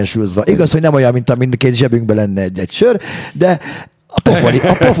vagyunk egyensúlyozva. Igaz, hogy nem olyan, mint a mindkét zsebünkben lenne egy sör, de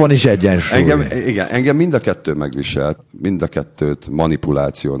a pofon is egyensúly. Engem mind a kettő megviselt, mind a kettőt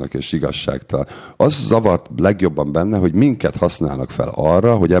manipulációnak és igazságtalan. Az zavart legjobban benne, hogy minket használnak fel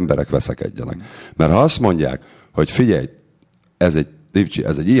arra, hogy emberek veszekedjenek. Mert ha azt mondják, hogy figyelj, ez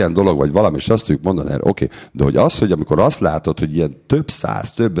egy ilyen dolog, vagy valami, és azt tudjuk mondani, oké. De hogy amikor azt látod, hogy ilyen több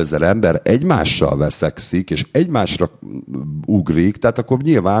száz, több ezer ember egymással veszekszik, és egymásra ugrik, tehát akkor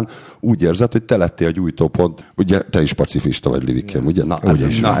nyilván úgy érzed, hogy te lettél a gyújtópont. Ugye te is pacifista vagy, Livikém, ugye?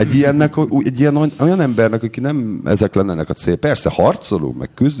 Olyan embernek, aki nem ezek lennének a cél. Persze harcolunk, meg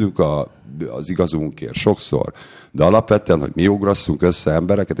küzdünk az igazunkért sokszor, de alapvetően, hogy mi ugrasszunk össze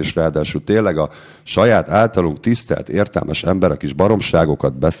embereket, és ráadásul tényleg a saját általunk tisztelt, értelmes emberek is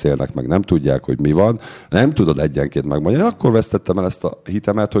baromságokat beszélnek, meg nem tudják, hogy mi van, nem tudod egyenként megmondani, akkor vesztettem el ezt a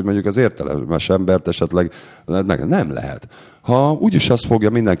hitemet, hogy mondjuk az értelmes embert esetleg nem lehet. Ha úgyis azt fogja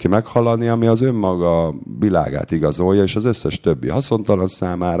mindenki meghallani, ami az önmaga világát igazolja, és az összes többi haszontalan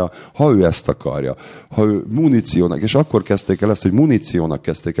számára, ha ő ezt akarja, ha ő muníciónak, és akkor kezdték el ezt, hogy muníciónak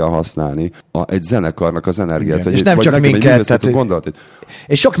kezdték el használni egy zenekarnak az energiát. És nem csak minket.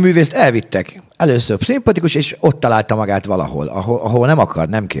 És sok művészt elvittek. Először szimpatikus, és ott találta magát valahol, ahol nem akar,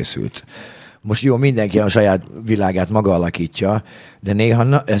 nem készült. Most jó, mindenki a saját világát maga alakítja, de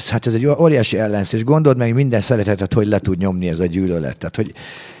néha ez egy óriási ellenszés. Gondold meg, minden szeretetet, hogy le tud nyomni ez a gyűlölet. Tehát, hogy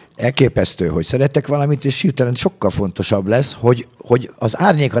elképesztő, hogy szerettek valamit, és hirtelen sokkal fontosabb lesz, hogy az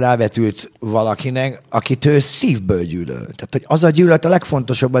árnyéka rávetült valakinek, akit ő szívből gyűlöl. Tehát, hogy az a gyűlölet a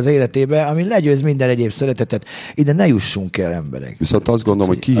legfontosabb az életében, ami legyőz minden egyéb szeretetet. Ide ne jussunk el, emberek. Viszont azt gondolom,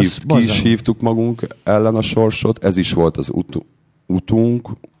 hogy ki is hívtuk magunk ellen a sorsot, ez is volt az utunk,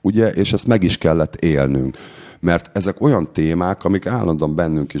 ugye, és ezt meg is kellett élnünk. Mert ezek olyan témák, amik állandóan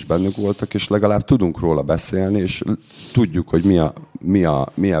bennünk voltak, és legalább tudunk róla beszélni, és tudjuk, hogy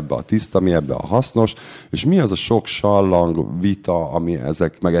mi ebbe a tiszta, mi ebbe a hasznos, és mi az a sok sallang, vita, ami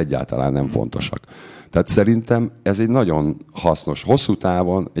ezek meg egyáltalán nem fontosak. Tehát szerintem ez egy nagyon hasznos, hosszú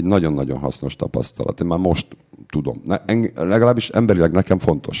távon egy nagyon-nagyon hasznos tapasztalat. Én már most tudom. Legalábbis emberileg nekem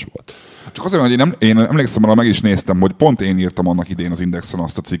fontos volt. Csak azért, hogy én emlékszem, hogy meg is néztem, hogy pont én írtam annak idején az Indexen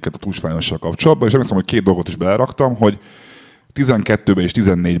azt a cikket a tusványossal kapcsolatban, és emlékszem, hogy 2 dolgot is beleraktam, hogy 12-ben és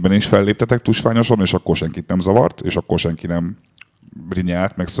 14-ben is felléptetek tusványoson, és akkor senkit nem zavart, és akkor senki nem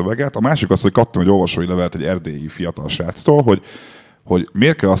rinyált meg szöveget. A másik az, hogy kaptam egy olvasói levelet egy erdélyi fiatal sráctól, hogy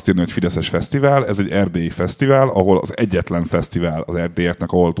miért kell azt írni, hogy Fideszes fesztivál, ez egy erdélyi fesztivál, ahol az egyetlen fesztivál az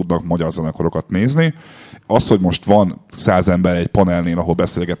erdélyeknek, ahol tudnak magyar zenekarokat nézni. Az, hogy most van 100 ember egy panelnél, ahol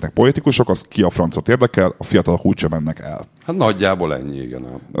beszélgetnek politikusok, az ki a francot érdekel, a fiatalok úgyse mennek el. Hát nagyjából ennyi, igen.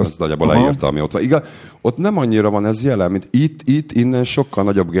 Ez nagyjából leírta, ami ott van. Igen, ott nem annyira van ez jelen, mint innen sokkal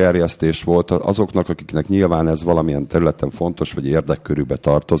nagyobb gerjesztés volt azoknak, akiknek nyilván ez valamilyen területen fontos, vagy érdekkörükbe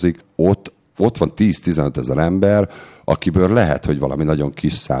tartozik. Ott van 10-15 ezer ember, akiből lehet, hogy valami nagyon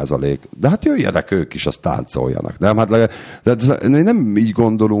kis százalék. De hát jöjjenek ők is, azt táncoljanak. Nem így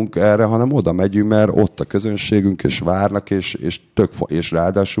gondolunk erre, hanem oda megyünk, mert ott a közönségünk, és várnak, és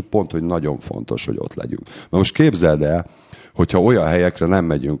ráadásul pont, hogy nagyon fontos, hogy ott legyünk. Na most képzeld el, hogyha olyan helyekre nem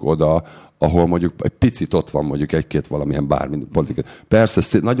megyünk oda, ahol mondjuk egy picit ott van mondjuk egy-két valamilyen bármi politika.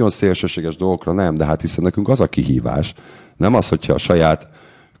 Persze nagyon szélsőséges dolgokra nem, de hát hiszen nekünk az a kihívás. Nem az, hogyha a saját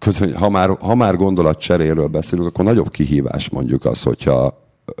ha már gondolatcseréről beszélünk, akkor nagyobb kihívás mondjuk az, hogyha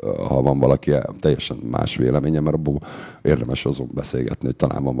van valaki teljesen más véleménye, mert abból érdemes azon beszélgetni, hogy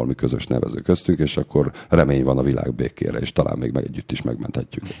talán van valami közös nevező köztünk, és akkor remény van a világ békére, és talán még együtt is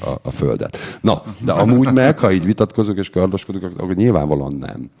megmenthetjük a Földet. Na, de amúgy meg, ha így vitatkozunk és kardoskodunk, akkor nyilvánvalóan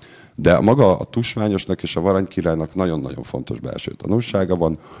nem. De maga a tusványosnak és a Varanykirálynak nagyon-nagyon fontos belső tanulsága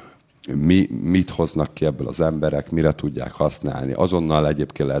van, mit hoznak ki ebből az emberek, mire tudják használni. Azonnal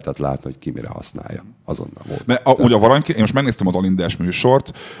egyébként lehetett látni, hogy ki mire használja. Azonnal volt. Mert ugye a Varanykirály, én most megnéztem az Alindás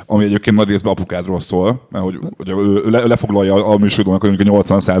műsort, ami egyébként nagy részben apukádról szól, mert hogy ő lefoglalja a műsorodónak a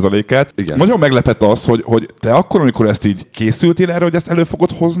 80%-át. Igen. Nagyon meglepett az, hogy te akkor, amikor ezt így készültél erre, hogy ezt elő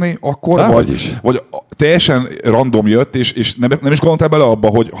fogod hozni, akkor vagy teljesen random jött, és nem is gondoltál bele abba,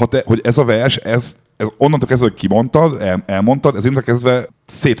 hogy ez a vers, ez onnantól kezdve, hogy kimondtad, elmondtad, ez innentől kezdve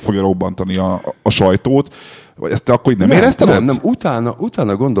szét fogja robbantani a sajtót. Vagy ezt te akkor így nem érezted? Nem.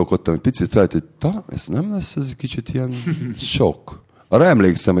 Utána gondolkodtam egy picit rá, hogy talán ez nem lesz ez egy kicsit ilyen sok. Arra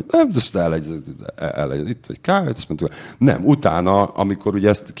emlékszem, hogy itt vagy kávét, ezt mondtuk. Nem, utána, amikor ugye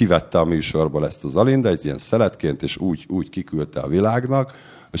ezt kivette a műsorból ezt az Alinda, egy ilyen szeletként, és úgy kiküldte a világnak,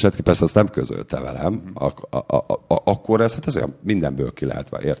 és hát persze azt nem közölte velem, akkor ez olyan mindenből ki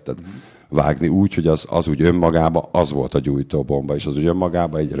lehet, érted? Vágni úgy, hogy az úgy önmagában, az volt a gyújtóbomba, és az úgy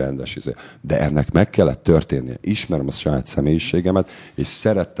önmagában egy rendes izé. De ennek meg kellett történnie. Ismerem a saját személyiségemet, és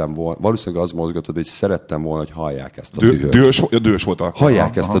szerettem volna, valószínűleg az mozgatott, hogy szerettem volna, hogy hallják ezt a dühöt. Dühös volt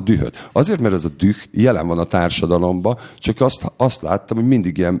hallják ezt a dühöt. Azért, mert ez a düh jelen van a társadalomban, csak azt láttam, hogy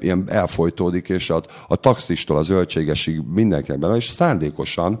mindig ilyen elfojtódik, és a taxistól a zöldségesig mindenkinek benne, és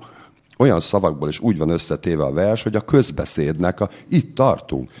szándékosan olyan szavakból is úgy van összetéve a vers, hogy a közbeszédnek itt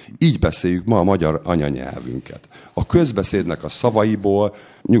tartunk. Így beszéljük ma a magyar anyanyelvünket. A közbeszédnek a szavaiból,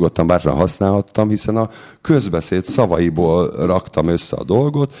 nyugodtan bátran használhattam, hiszen a közbeszéd szavaiból raktam össze a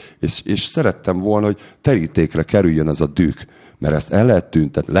dolgot, és szerettem volna, hogy terítékre kerüljön ez a düh. Mert ezt el lehet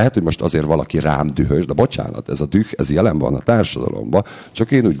tüntetni. Lehet, hogy most azért valaki rám dühös, de bocsánat, ez a düh, ez jelen van a társadalomban.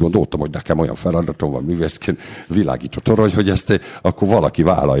 Csak én úgy gondoltam, hogy nekem olyan feladatom van művészként világító torony, hogy ezt akkor valaki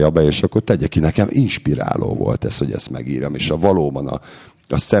vállalja be, és akkor tegye ki. Nekem inspiráló volt ez, hogy ezt megírjam, és valóban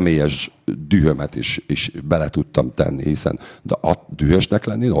a személyes dühömet is bele tudtam tenni, hiszen de dühösnek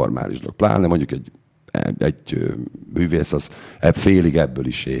lenni normális dolog. Pláne mondjuk egy művész az félig ebből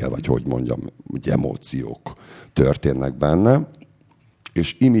is él, vagy hogy mondjam, hogy emóciók történnek benne,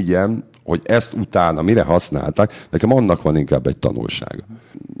 és imigyen, hogy ezt utána mire használták, nekem annak van inkább egy tanulsága.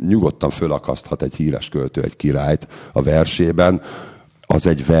 Nyugodtan fölakaszthat egy híres költő egy királyt a versében, az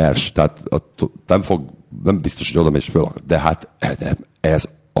egy vers, tehát nem biztos, hogy oda megy föl, de hát ez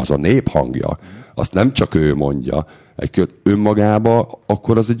az a nép hangja. Azt nem csak ő mondja. Önmagába,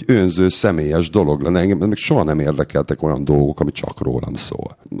 akkor az egy önző, személyes dolog lenne. Engem még soha nem érdekeltek olyan dolgok, ami csak rólam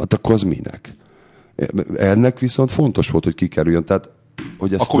szól. Hát akkor az minek? Ennek viszont fontos volt, hogy kikerüljön. Tehát,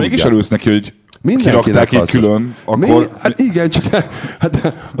 hogy ezt akkor mégis örülsz neki, hogy mindenkinek kirakták így külön. Akkor... Hát igen, csak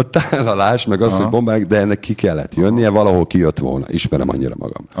hát a tálalás, meg az, hogy bombák, de ennek ki kellett jönnie, valahol kijött volna. Ismerem annyira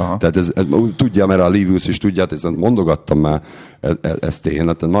magam. Aha. Tehát ez tudja, mert a Livius is tudja, hát ezen mondogattam már ezt én,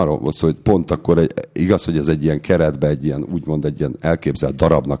 hát arról volt szó, hogy pont akkor igaz, hogy ez egy ilyen keretbe, egy ilyen, úgymond egy ilyen elképzelt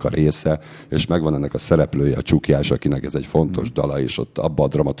darabnak a része, és megvan ennek a szereplője, a Csukjás, akinek ez egy fontos dala, és ott abban a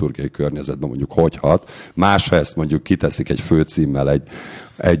dramaturgiai környezetben mondjuk hogy hat. Más, ha ezt mondjuk kiteszik egy főcímmel, egy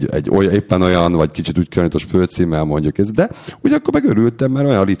éppen olyan, vagy kicsit úgy környezetes főcímmel mondjuk ez, de ugye akkor megörültem, mert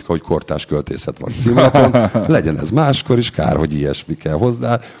olyan ritka, hogy kortárs költészet van címlapon, legyen ez máskor is, kár, hogy ilyesmi kell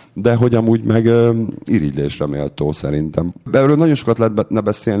hozzá, de hogy amúgy meg irigylésre méltó szerintem. Erről nagyon sokat lehetne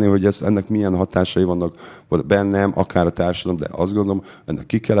beszélni, hogy ennek milyen hatásai vannak bennem, akár a társadalom, de azt gondolom, ennek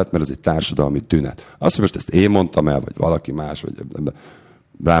ki kellett, mert ez egy társadalmi tünet. Azt, hogy most ezt én mondtam el, vagy valaki más, vagy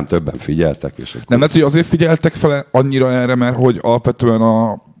rám többen figyeltek. És nem lehet, hogy azért figyeltek fel annyira erre, mert hogy alapvetően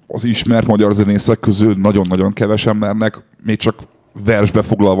az ismert magyar zenészek közül nagyon-nagyon kevesen mernek még csak versbe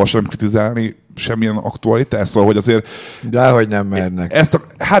foglalva sem kritizálni semmilyen aktualitás, szóval, hogy azért... Dehogy nem mernek.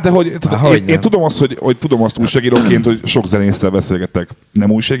 Hát, de hogy én tudom azt, hogy tudom azt újságíróként, hogy sok zenésszel beszélgetek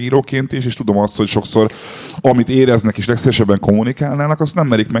nem újságíróként is, és tudom azt, hogy sokszor amit éreznek és legszívesebben kommunikálnának, azt nem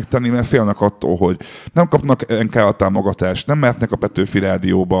merik megtenni, mert félnek attól, hogy nem kapnak NK támogatást, nem mehetnek a Petőfi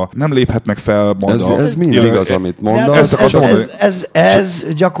Rádióba, nem léphetnek fel majd ez minden igaz, amit mondasz. Ez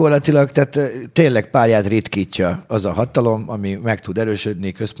gyakorlatilag, tehát tényleg pályát ritkítja az a hatalom, ami meg tud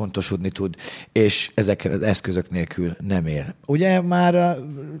erősödni, központosodni tud, és ezekkel az eszközök nélkül nem él. Ugye már,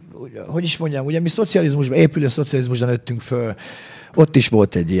 hogy is mondjam, ugye mi szocializmusban, épülő szocializmusban nőttünk föl, ott is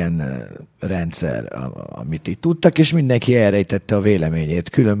volt egy ilyen rendszer, amit így tudtak, és mindenki elrejtette a véleményét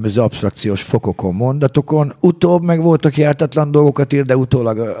különböző absztrakciós fokokon, mondatokon. Utóbb meg volt, aki ártatlan dolgokat ír, de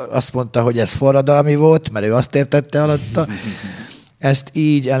utólag azt mondta, hogy ez forradalmi volt, mert ő azt értette alatta. Ezt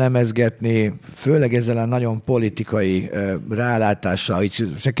így elemezgetni, főleg ezzel a nagyon politikai rálátással,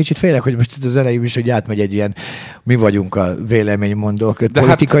 kicsit félek, hogy most itt az elején is, hogy átmegy egy ilyen, mi vagyunk a véleménymondók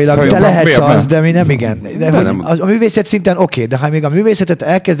politikailag, hát, de lehetsz az, de mi nem igen. De nem. A művészet szinten oké, de ha még a művészetet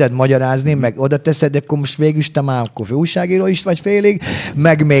elkezded magyarázni, meg oda teszed, akkor most végül is te már akkor újságíró is vagy félig,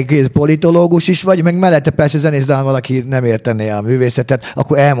 meg még politológus is vagy, meg mellette persze zenész, de valaki nem értené a művészetet,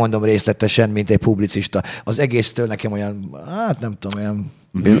 akkor elmondom részletesen, mint egy publicista. Az egésztől nekem olyan, hát nem tudom, olyan...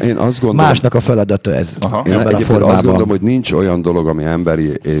 Én azt gondolom, másnak a feladata ez. Én azt gondolom, hogy nincs olyan dolog, ami emberi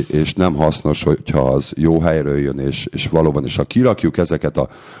és nem hasznos, hogyha az jó helyről jön, és valóban, és ha kirakjuk ezeket a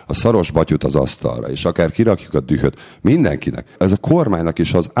szaros batyut az asztalra, és akár kirakjuk a dühöt, mindenkinek, ez a kormánynak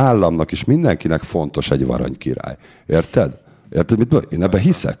és az államnak is mindenkinek fontos egy aranykirály. Érted? Érted, mit? Én ebben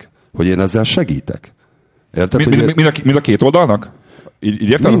hiszek, hogy én ezzel segítek. Érted? Mind a két oldalnak? Így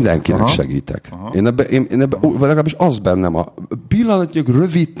értem? Mindenkinek segítek. Én ebbe legalábbis az bennem a pillanatnyilag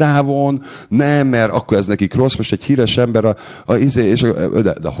rövid távon, nem, mert akkor ez nekik rossz, most egy híres ember,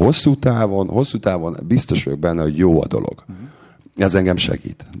 de hosszú távon biztos vagyok benne, hogy jó a dolog. Ez engem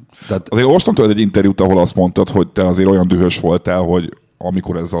segít. Tehát... Azért olvastam tőled egy interjút, ahol azt mondtad, hogy te azért olyan dühös voltál, hogy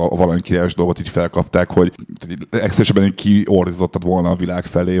amikor ez a valamikirás dolgot így felkapták, hogy egyszerűen kiordítottad volna a világ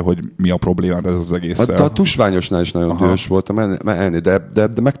felé, hogy mi a problémát ez az egésszel. A tusványosnál is nagyon dühös voltam,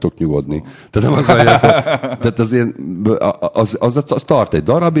 de meg tudok nyugodni. Tehát nem tehát az tart egy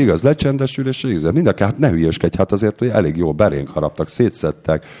darabig, az lecsendesül, és hát ne hülyeskedj, hát azért hogy elég jól belénk haraptak,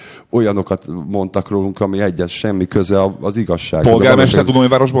 szétszedtek, olyanokat mondtak rólunk, ami egyes semmi köze az igazság. Polgármester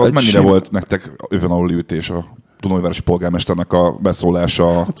Dunajvárosban az mennyire volt nektek öven aluli ütés a Dunajvárosi polgármesternek a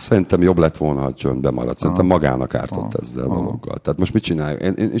beszólása? Hát szerintem jobb lett volna, ha csöndbe maradt. Szerintem magának ártott ezzel a dologgal. Tehát most mit csináljuk?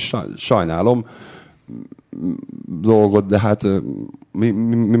 Én sajnálom dolgot, de hát mi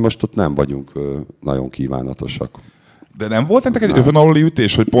most ott nem vagyunk nagyon kívánatosak. De nem volt nektek egy öven aluli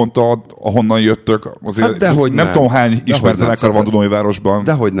ütés, hogy pont ahonnan jöttök, azért hát nem tudom hány ismert zenekar van Dunajvárosban.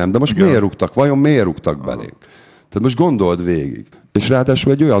 Dehogy nem, de most miért rúgtak belénk? Tehát most gondold végig. És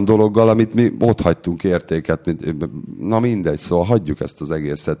ráadásul egy olyan dologgal, amit mi ott hagytunk értéket, na mindegy, szóval hagyjuk ezt az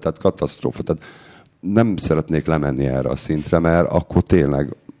egészet, tehát katasztrófa. Tehát nem szeretnék lemenni erre a szintre, mert akkor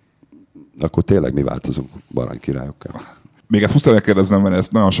tényleg mi változunk aranykirályokkal. Még ezt muszáj megkérdeznem, mert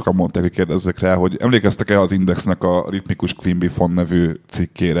ezt nagyon sokan mondták, hogy kérdezzek rá, hogy emlékeztek-e az Indexnek a ritmikus Quimby font nevű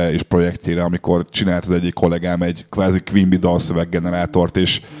cikkére és projektjére, amikor csinált az egyik kollégám egy kvázi Quimby dalszöveggenerátort,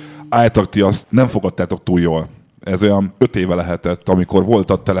 és állítólag ti azt nem fogadtátok túl jól. Ez olyan 5 éve lehetett, amikor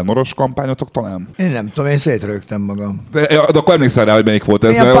volt a telenoros kampányotok talán? Én nem tudom, én szétrögtem magam. De akkor emlékszel rá, hogy melyik volt ez?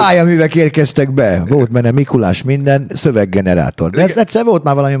 Milyen pályaművek érkeztek be? Volt benne Mikulás, minden, szöveggenerátor. De ez egyszer volt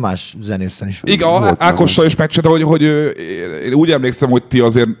már valami más zenészen is. Igen, Ákossal is megcsinálta, hogy én úgy emlékszem, hogy ti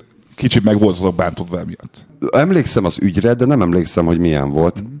azért kicsit meg voltatok bántodva emiatt. Emlékszem az ügyre, de nem emlékszem, hogy milyen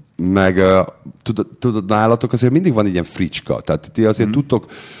volt. Meg tudod, nálatok azért mindig van egy ilyen fricska. Tehát ti azért tudtok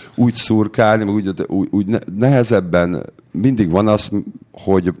úgy szurkálni, meg úgy nehezebben mindig van az,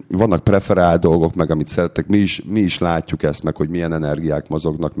 hogy vannak preferált dolgok, meg amit szerettek. Mi is látjuk ezt, meg hogy milyen energiák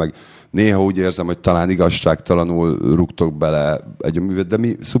mozognak, meg néha úgy érzem, hogy talán igazságtalanul rúgtok bele egy művet, de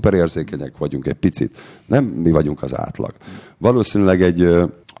mi szuper érzékenyek vagyunk egy picit. Nem mi vagyunk az átlag. Valószínűleg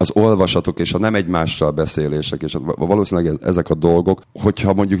az olvasatok és a nem egymással beszélések, és valószínűleg ezek a dolgok,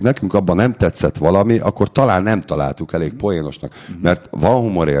 hogyha mondjuk nekünk abban nem tetszett valami, akkor talán nem találtuk elég poénosnak. Mert van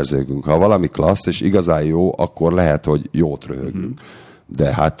humorérzékünk. Ha valami klassz és igazán jó, akkor lehet, hogy jót röhögünk.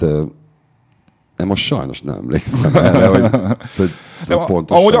 De hát most sajnos nem emlékszem erre, hogy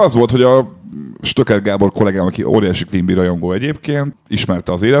pontosan. Ahogy az volt, hogy a Stöcker Gábor kollégám, aki óriási Quimby rajongó egyébként,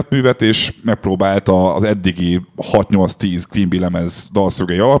 ismerte az életművet, és megpróbálta az eddigi 6-8-10 Quimby lemez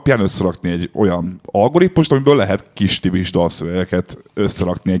dalszövegei alapján összerakni egy olyan algoritmust, amiből lehet Kiss Tibis dalszövegeket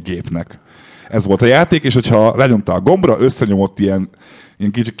összerakni egy gépnek. Ez volt a játék, és hogyha lenyomta a gombra, összenyomott ilyen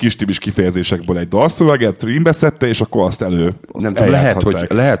Kiss Tibis kifejezésekből egy dalszöveget, beszéltek, és akkor azt nem tudom,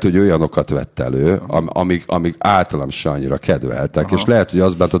 lehet, hogy olyanokat vett elő, amik általam se annyira kedveltek, és lehet, hogy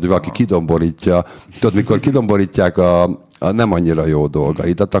azt bántod, hogy valaki kidomborítja, tudod, mikor kidomborítják a nem annyira jó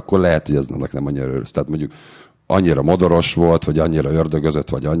dolgaidat, akkor lehet, hogy ez nem annyira örös. Tehát mondjuk annyira modoros volt, vagy annyira ördögözött,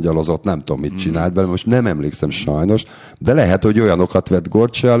 vagy angyalozott, nem tudom, mit csinált belőle, most nem emlékszem sajnos, de lehet, hogy olyanokat vett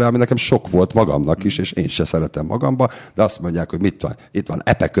Gorcse elő, ami nekem sok volt magamnak is, és én se szeretem magamba, de azt mondják, hogy mit van, itt van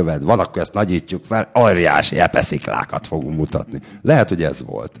epeköved, van, akkor ezt nagyítjuk fel, óriási epesziklákat fogunk mutatni. Lehet, hogy ez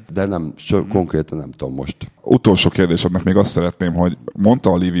volt, de nem, konkrétan nem tudom most. Utolsó kérdésemnek még azt szeretném, hogy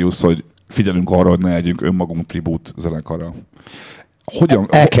mondta a Livius, hogy figyelünk arra, hogy ne legyünk önmagunk tribút zenekarra. Hogyan?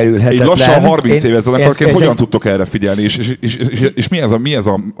 Elkerülhetetlen. Egy lassan 30 éve zenekarként hogyan tudtok erre figyelni, és mi ez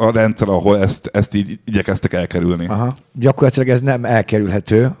a rendszer, ahol ezt így igyekeztek elkerülni? Aha. Gyakorlatilag ez nem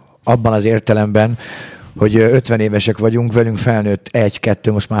elkerülhető, abban az értelemben, hogy 50 évesek vagyunk, velünk felnőtt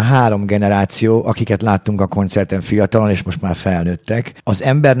 1-2, most már 3 generáció, akiket láttunk a koncerten fiatalon, és most már felnőttek. Az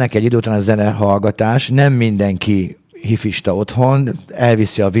embernek egy idő után a zenehallgatás, nem mindenki hifista otthon,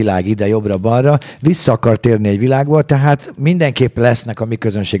 elviszi a világ ide, jobbra-balra, vissza akar térni egy világból, tehát mindenképp lesznek a mi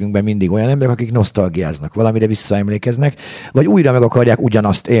közönségünkben mindig olyan emberek, akik nosztalgiáznak, valamire visszaemlékeznek, vagy újra meg akarják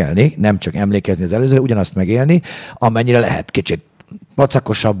ugyanazt élni, nem csak emlékezni az előzőre, ugyanazt megélni, amennyire lehet kicsit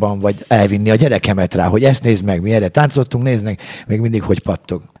pacakosabban, vagy elvinni a gyerekemet rá, hogy ezt nézd meg, mi erre táncoltunk, néznek, még mindig hogy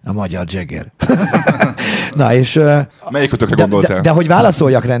pattog a magyar Jagger. Na és... Melyikötökre gondoltál? De hogy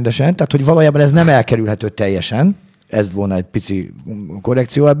válaszoljak rendesen, tehát hogy valójában ez nem elkerülhető teljesen, ez volna egy pici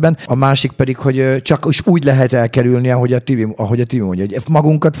korrekció ebben. A másik pedig, hogy csak is úgy lehet elkerülni, ahogy a Tibi mondja, hogy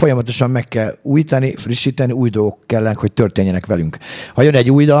magunkat folyamatosan meg kell újítani, frissíteni, új dolgok kellene, hogy történjenek velünk. Ha jön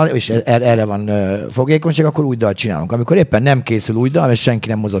egy új dal, és erre van fogékonyság, akkor új dalt csinálunk. Amikor éppen nem készül új dal, és senki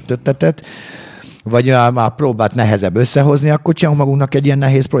nem hozott ötletet, vagy már próbált nehezebb összehozni, akkor csinálunk magunknak egy ilyen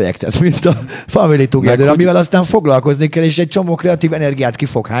nehéz projektet, mint a Family Together, amivel aztán foglalkozni kell, és egy csomó kreatív energiát ki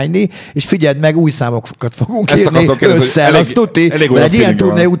fog hányni, és figyeld meg, új számokat fogunk írni össze, azt tuti, mert egy ilyen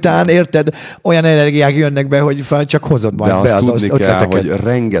turné után, érted, olyan energiák jönnek be, hogy csak hozod majd be az ötleteket. De azt tudni kell, hogy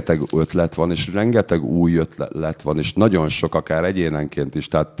rengeteg ötlet van, és rengeteg új ötlet van, és nagyon sok, akár egyénenként is,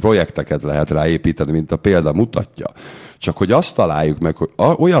 tehát projekteket lehet ráépíteni, mint a példa mutatja. Csak hogy azt találjuk meg, hogy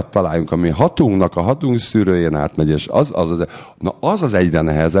olyat találjunk, ami hatunknak a hatunk szűrőjén átmegy, és az egyre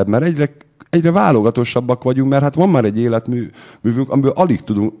nehezebb, mert egyre válogatósabbak vagyunk, mert hát van már egy életművünk, amiből alig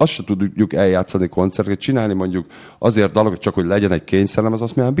tudunk, azt se tudjuk eljátszani koncerteket, csinálni mondjuk azért dalok, csak hogy legyen egy kényszerem, az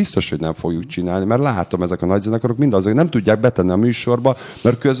azt mondja, biztos, hogy nem fogjuk csinálni, mert látom, ezek a nagy zenekarok mindazok, nem tudják betenni a műsorba,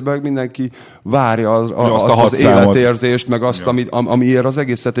 mert közben mindenki várja az életérzést, meg azt, ami ér az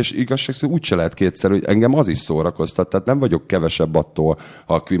egészet, és igazság szerint úgyse lehet kétszer, hogy engem az is szórakoztat, tehát nem vagyok kevesebb attól,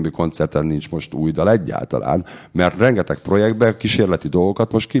 ha a Quimby koncerten nincs most új dal egyáltalán, mert rengeteg projektben kísérleti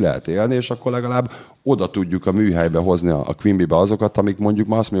dolgokat most ki lehet élni, és akkor legalább oda tudjuk a műhelybe hozni a Quimbybe azokat, amik mondjuk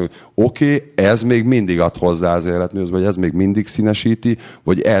ma azt mondjuk, hogy oké, ez még mindig ad hozzá az életműhöz, vagy ez még mindig színesíti,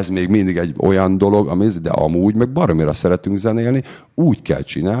 vagy ez még mindig egy olyan dolog, de amúgy meg baromira szeretünk zenélni, úgy kell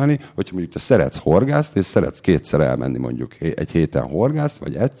csinálni, hogy mondjuk te szeretsz horgászt, és szeretsz 2-szer elmenni mondjuk egy héten horgászt,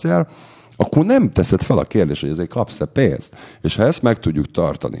 vagy egyszer, akkor nem teszed fel a kérdést, hogy ezért kapsz-e pénzt. És ha ezt meg tudjuk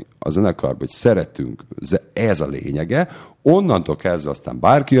tartani a zenekarban, hogy szeretünk, ez a lényege, onnantól kezdve aztán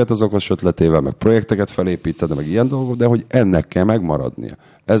bárki jött az okos ötletével, meg projekteket felépíteni, meg ilyen dolgok, de hogy ennek kell megmaradnia.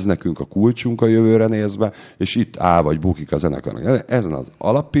 Ez nekünk a kulcsunk a jövőre nézve, és itt áll vagy bukik a zenekarnak. Ezen az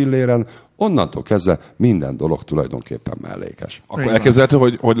alappilléren, onnantól kezdve minden dolog tulajdonképpen mellékes. Akkor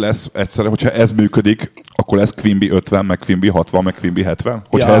elképzelhető, hogy lesz egyszerre, hogyha ez működik, akkor lesz Quimby 50, meg Quimby 60, meg Quimby 70?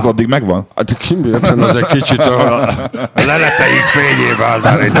 Hogyha ez addig megvan? Hát a Quimby 50 az egy kicsit a leleteik fényébe az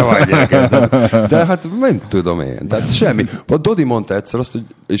állít, ne vagyják ezzel. De hát nem tudom én. Tehát semmi. A Dodi mondta egyszer azt, hogy,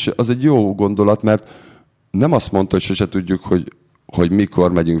 és az egy jó gondolat, mert nem azt mondta, hogy sose tudjuk, hogy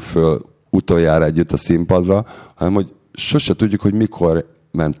mikor megyünk föl utoljára együtt a színpadra, hanem hogy sose tudjuk, hogy mikor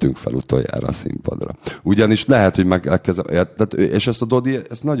mentünk fel utoljára a színpadra. Ugyanis lehet, hogy és ezt a Dodi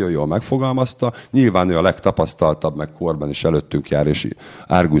ezt nagyon jól megfogalmazta, nyilván ő a legtapasztaltabb, meg korban is előttünk jár, és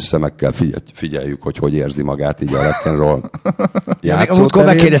árgus szemekkel figyeljük, hogy érzi magát így a rock'n'roll játszóterén. Múltkor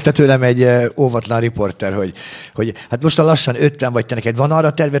megkérdezte tőlem egy óvatlan riporter, hogy hát most lassan 50 vagy, te neked van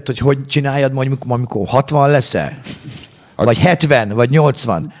arra terved, hogy csináljad, mondjuk amikor 60 leszel? Vagy 70, vagy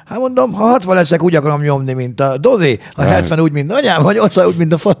 80. Hát mondom, ha 60 leszek, úgy akarom nyomni, mint a Dodi, ha 70 úgy, mint anyám, ha 80 úgy,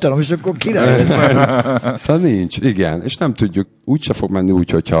 mint a faterom, és akkor király lesz. Szóval nincs, igen, és nem tudjuk, úgyse fog menni úgy,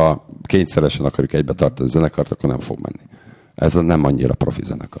 hogyha kényszeresen akarjuk egybe tartani a zenekart, akkor nem fog menni. Ez nem annyira profi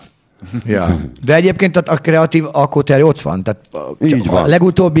zenekar. Ja. De egyébként a kreatív alkotóterv ott van. Tehát így van. A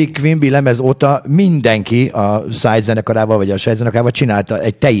legutóbbi Quimby lemez óta mindenki a Side zenekarával, vagy a Side zenekarával csinálta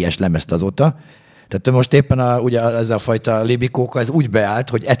egy teljes lemezt azóta. Tehát most éppen ugye ez a fajta libikóka, ez úgy beállt,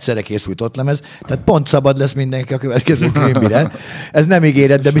 hogy egyszerre készült ott lemez, tehát pont szabad lesz mindenki a következő Quimbyre. Ez nem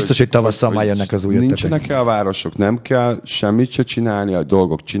ígéret, de biztos, hogy tavasszal már jönnek az új ötletek. Nincsenek el városok, nem kell semmit se csinálni, a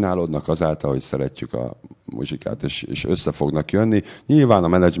dolgok csinálódnak azáltal, hogy szeretjük a muzsikát, és össze fognak jönni. Nyilván a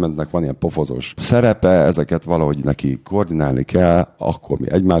menedzsmentnek van ilyen pofozós szerepe, ezeket valahogy neki koordinálni kell, akkor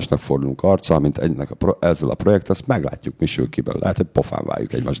mi egymásnak fordulunk arccal, mint ezzel a projekt, azt meglátjuk, mi sül ki belőle. Lehet, hogy pofán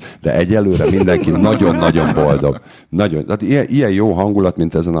váljuk egymást. De egyelőre mindenki nagyon-nagyon boldog. Nagyon. Tehát ilyen jó hangulat,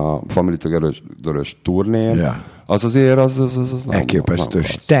 mint ezen a Family Together-ös turnén, yeah. Az azért az elképesztő.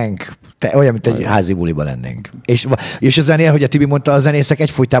 Stenk. Olyan, mint egy házi buliba lennénk. És a zenél, hogy a Tibi mondta, a zenészek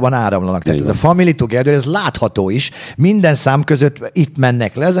egyfolytában áramlanak. Tehát ez a Family Together, ez látható is. Minden szám között itt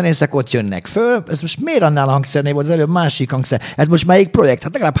mennek le a zenészek, ott jönnek föl. Ez most miért annál a hangszernél volt az előbb másik hangszer? Ez most melyik projekt?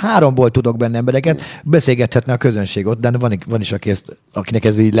 Hát legalább 3-ból tudok benne embereket. Beszélgethetne a közönség ott, de van is, akinek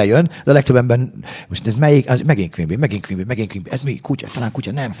ez így lejön. De a legtöbb ember, most ez melyik? Megint Quimby. Ez mi? Kutya? Talán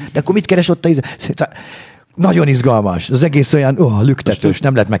kutya? Nem. De akkor mit keres ott nagyon izgalmas. Az egész olyan lüktetős,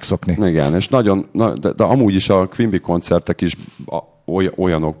 nem lehet megszokni. Igen, és de amúgy is a Quimby koncertek is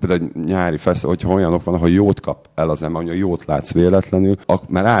olyanok, például nyári hogyha olyanok van, hogy jót kap el az ember, hogy jót látsz véletlenül,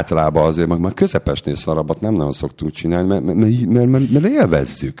 mert általában azért már közepesnél szarabbat nem nagyon szoktunk csinálni, mert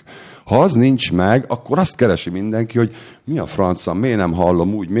élvezzük. Ha az nincs meg, akkor azt keresi mindenki, hogy mi a francia, miért nem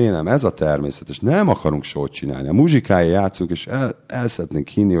hallom úgy, miért nem, ez a természetes. Nem akarunk sót csinálni. A muzsikája játszunk, és el szeretnénk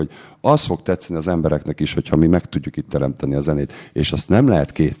hinni, hogy az fog tetszeni az embereknek is, hogyha mi meg tudjuk itt teremteni a zenét. És azt nem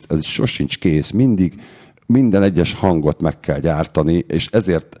lehet kész, ez sosincs kész, mindig minden egyes hangot meg kell gyártani, és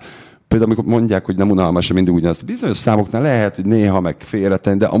ezért például amikor mondják, hogy nem unalmas, mindig ugyanaz. Bizonyos számoknál lehet, hogy néha meg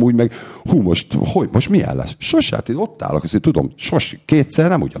félretenni, de amúgy meg, most milyen lesz? Sose, hát én ott állok, azt tudom, kétszer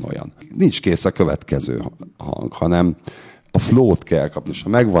nem ugyanolyan. Nincs kész a következő hang, hanem a flow-t kell kapni, és ha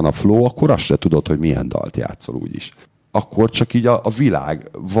megvan a flow, akkor azt se tudod, hogy milyen dalt játszol úgyis. Akkor csak így a világ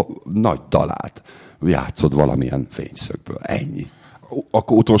nagy dalát játszod valamilyen fényszögből. Ennyi.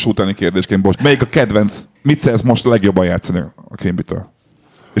 Akkor utolsó utáni kérdésként, most melyik a kedvenc, mit szeretsz most a legjobban játszani a Quimby-től?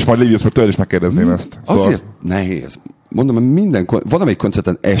 És majd Livius, mert tőled is megkérdezném ezt. Szóval... Azért nehéz. Mondom, van, amelyik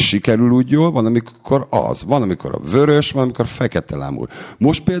koncerten ez sikerül úgy jól, van, amikor az. Van, amikor a vörös, van, amikor a fekete lámúr.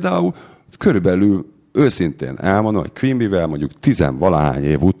 Most például körülbelül őszintén elmondom, hogy Quimbyvel mondjuk 10-valahány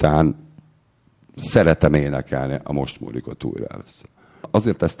év után szeretem énekelni a Most múlikot újra először.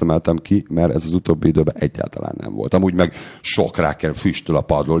 Azért ezt emeltem ki, mert ez az utóbbi időben egyáltalán nem volt. Amúgy meg sok ráker füstöl a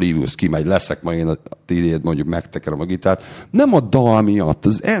padló, Livius kimegy, leszek ma én a tiéd, mondjuk megtekerem a gitárt. Nem a dal miatt,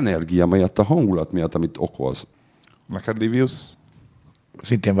 az energia miatt, a hangulat miatt, amit okoz. Neked, Livius?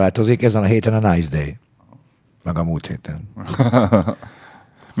 Szintén változik, ezen a héten a Nice Day. Meg a múlt héten.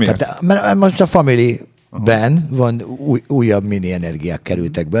 Miért? Tehát, mert most a Family-ben van újabb mini energiák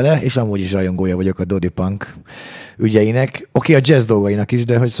kerültek bele, és amúgy is rajongója vagyok a Dodi Punk ügyeinek, oké, a jazz dolgainak is,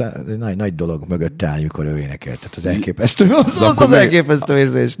 de hogy nagy dolog mögött áll, mikor ő énekel. Tehát az elképesztő, az elképesztő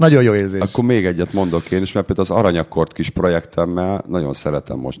érzés. Nagyon jó érzés. Akkor még egyet mondok én is, mert például az Aranyakkord kis projektemmel nagyon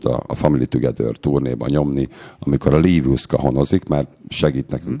szeretem most a Family Together turnéban nyomni, amikor a Livius kahonozik, mert segít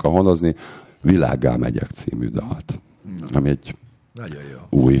nekünk kahonozni, Világgá megyek című dalt. Ami egy nagyon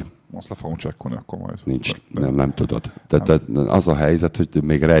jó. Új. Azt le fogom csekkolni akkor majd. Nincs, nem tudod. Tehát az a helyzet, hogy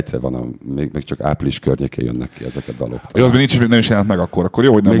még rejtve van, még csak április környékén jönnek ki ezek a dalok. Jó, az még nem is jelent meg akkor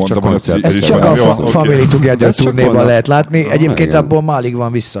jó, hogy nem még mondom, hogy ez csak a Family Together turnéban lehet látni. Egyébként abból málig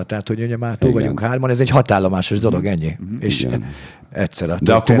van vissza, tehát hogy ugye már túl vagyunk 3-an, ez egy hatállomásos dolog, ennyi. És egyszer.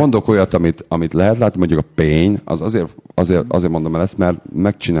 De akkor mondok olyat, amit lehet látni, mondjuk a Pain, az azért mondom el ezt, mert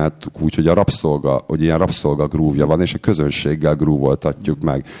megcsináltuk úgy, hogy ilyen rabszolga groove-ja van, és a közönséggel groove-oltatjuk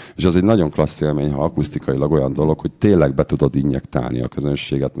meg. És az egy nagyon klassz élmény, ha akusztikailag olyan dolog, hogy tényleg be tudod injektálni a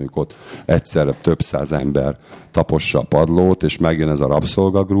közönséget, mondjuk ott egyszerre több száz ember tapossa a padlót, és megjön ez a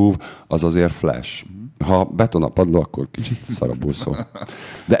rabszolga groove, az azért flash. Ha beton a padló, akkor kicsit szarabul szól.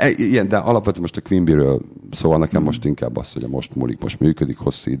 De alapvetően most a Quimbyről szóval nekem most inkább az, hogy a most múlik, most működik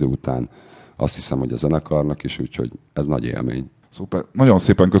hosszú idő után. Azt hiszem, hogy a zenekarnak is, úgyhogy ez nagy élmény. Szuper. Nagyon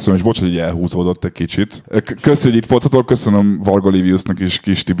szépen köszönöm, és bocs, hogy elhúzódott egy kicsit. Köszönöm, hogy itt voltatok, köszönöm Varga Liviusnak és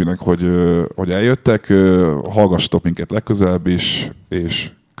Kiss Tibinek, hogy eljöttek. Hallgassatok minket legközelebb is,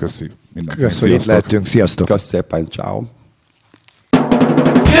 és köszi mindenkinek. Köszönjük, itt lehetünk. Sziasztok. Köszönjük szépen, ciao.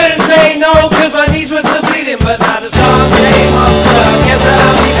 Couldn't say no, cause my knees were still bleeding, but now the song came up, but I guess that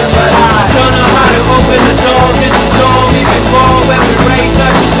I'm leaving, but I don't know how to open the door, cause you saw me before when we raised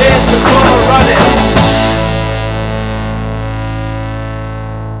such